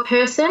they knew a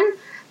person,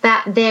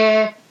 that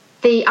the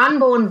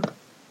unborn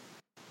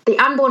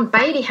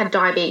baby had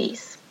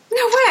diabetes.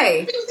 No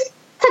way. It's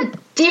a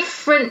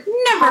different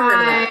Never type. heard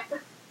of that.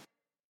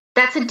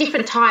 That's a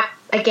different type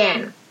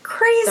again.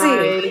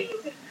 Crazy.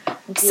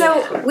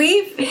 So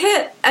we've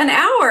hit an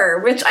hour,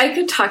 which I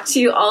could talk to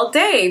you all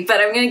day,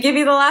 but I'm going to give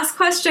you the last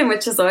question,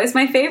 which is always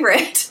my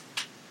favorite.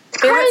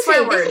 Crazy.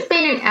 This has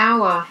been an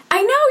hour.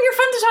 I know, you're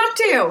fun to talk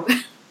to.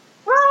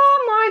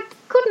 Oh my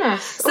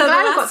goodness. So I'm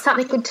glad I got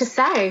something good to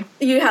say.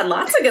 You had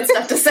lots of good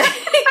stuff to say.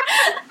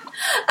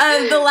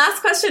 The last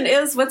question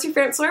is, what's your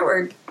favorite swear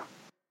word?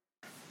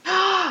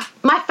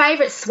 My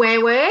favorite swear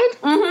word?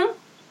 Mm-hmm.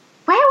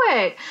 Swear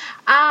word?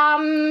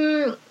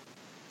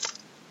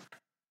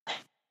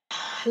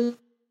 Let's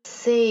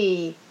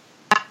see.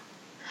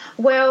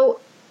 Well,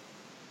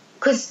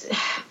 because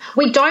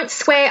we don't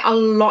swear a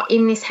lot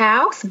in this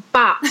house,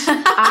 but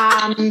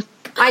I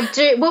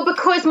do. Well,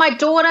 because my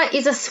daughter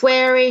is a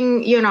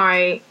swearing,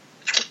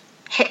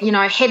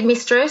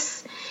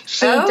 headmistress.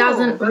 She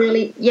doesn't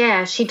really,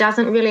 she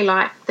doesn't really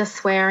like the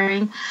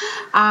swearing.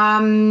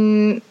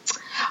 I'd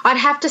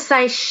have to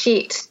say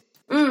shit.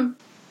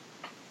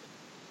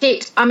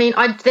 Shit.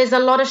 There's a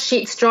lot of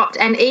shits dropped,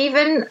 and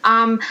even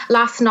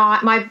last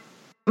night,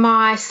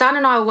 my son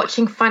and I were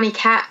watching Funny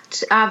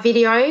Cat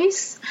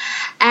videos,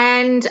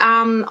 and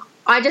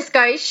I just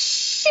go,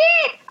 shit.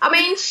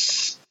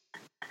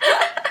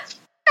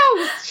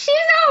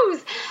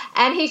 Shizzles.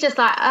 And he's just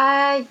like,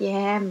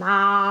 yeah,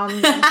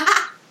 Mum.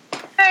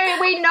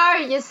 We know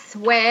you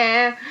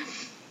swear.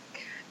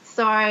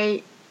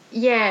 So,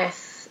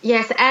 yes.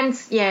 And,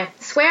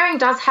 swearing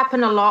does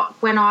happen a lot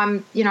when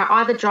I'm,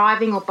 either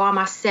driving or by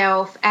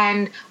myself,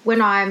 and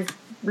when I'm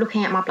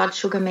looking at my blood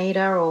sugar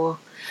meter or...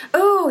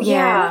 Oh,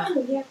 yeah.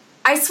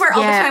 I swear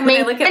all the time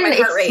when I look at my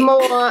heart rate.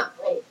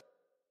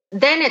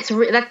 Then it's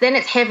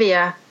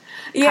heavier.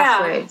 Yeah.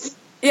 Cuss words.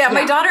 Yeah,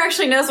 my daughter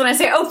actually knows when I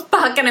say, oh,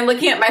 fuck, and I'm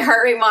looking at my heart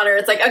rate monitor.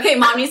 It's like, okay,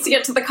 Mom needs to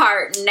get to the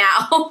car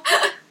now.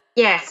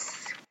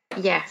 Yes.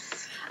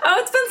 Oh,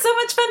 it's been so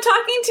much fun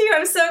talking to you.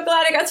 I'm so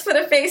glad I got to put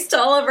a face to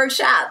all of our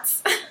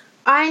chats.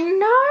 I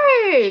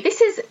know.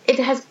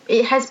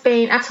 It has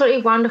been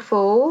absolutely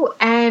wonderful,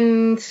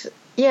 and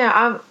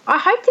yeah, I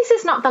hope this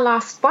is not the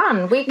last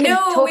one. We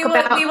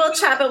will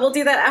chat, but we'll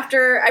do that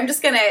after. I'm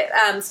just going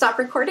to stop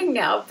recording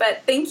now,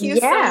 but thank you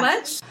so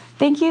much.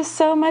 Thank you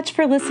so much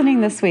for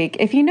listening this week.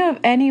 If you know of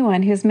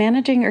anyone who's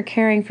managing or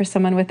caring for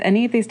someone with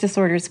any of these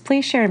disorders,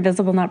 please share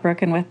Invisible Not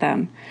Broken with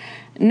them.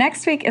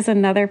 Next week is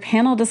another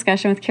panel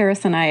discussion with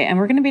Kiris and I, and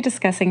we're going to be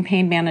discussing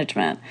pain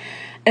management.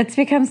 It's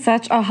become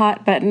such a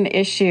hot button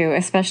issue,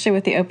 especially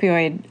with the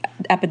opioid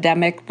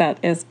epidemic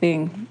that is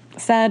being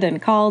said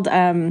and called.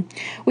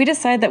 We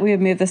decided that we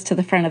would move this to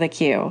the front of the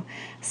queue.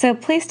 So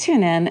please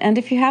tune in, and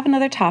if you have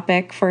another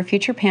topic for a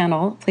future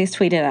panel, please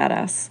tweet it at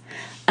us.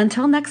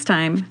 Until next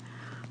time,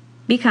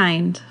 be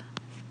kind,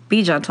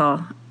 be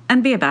gentle,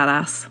 and be a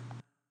badass.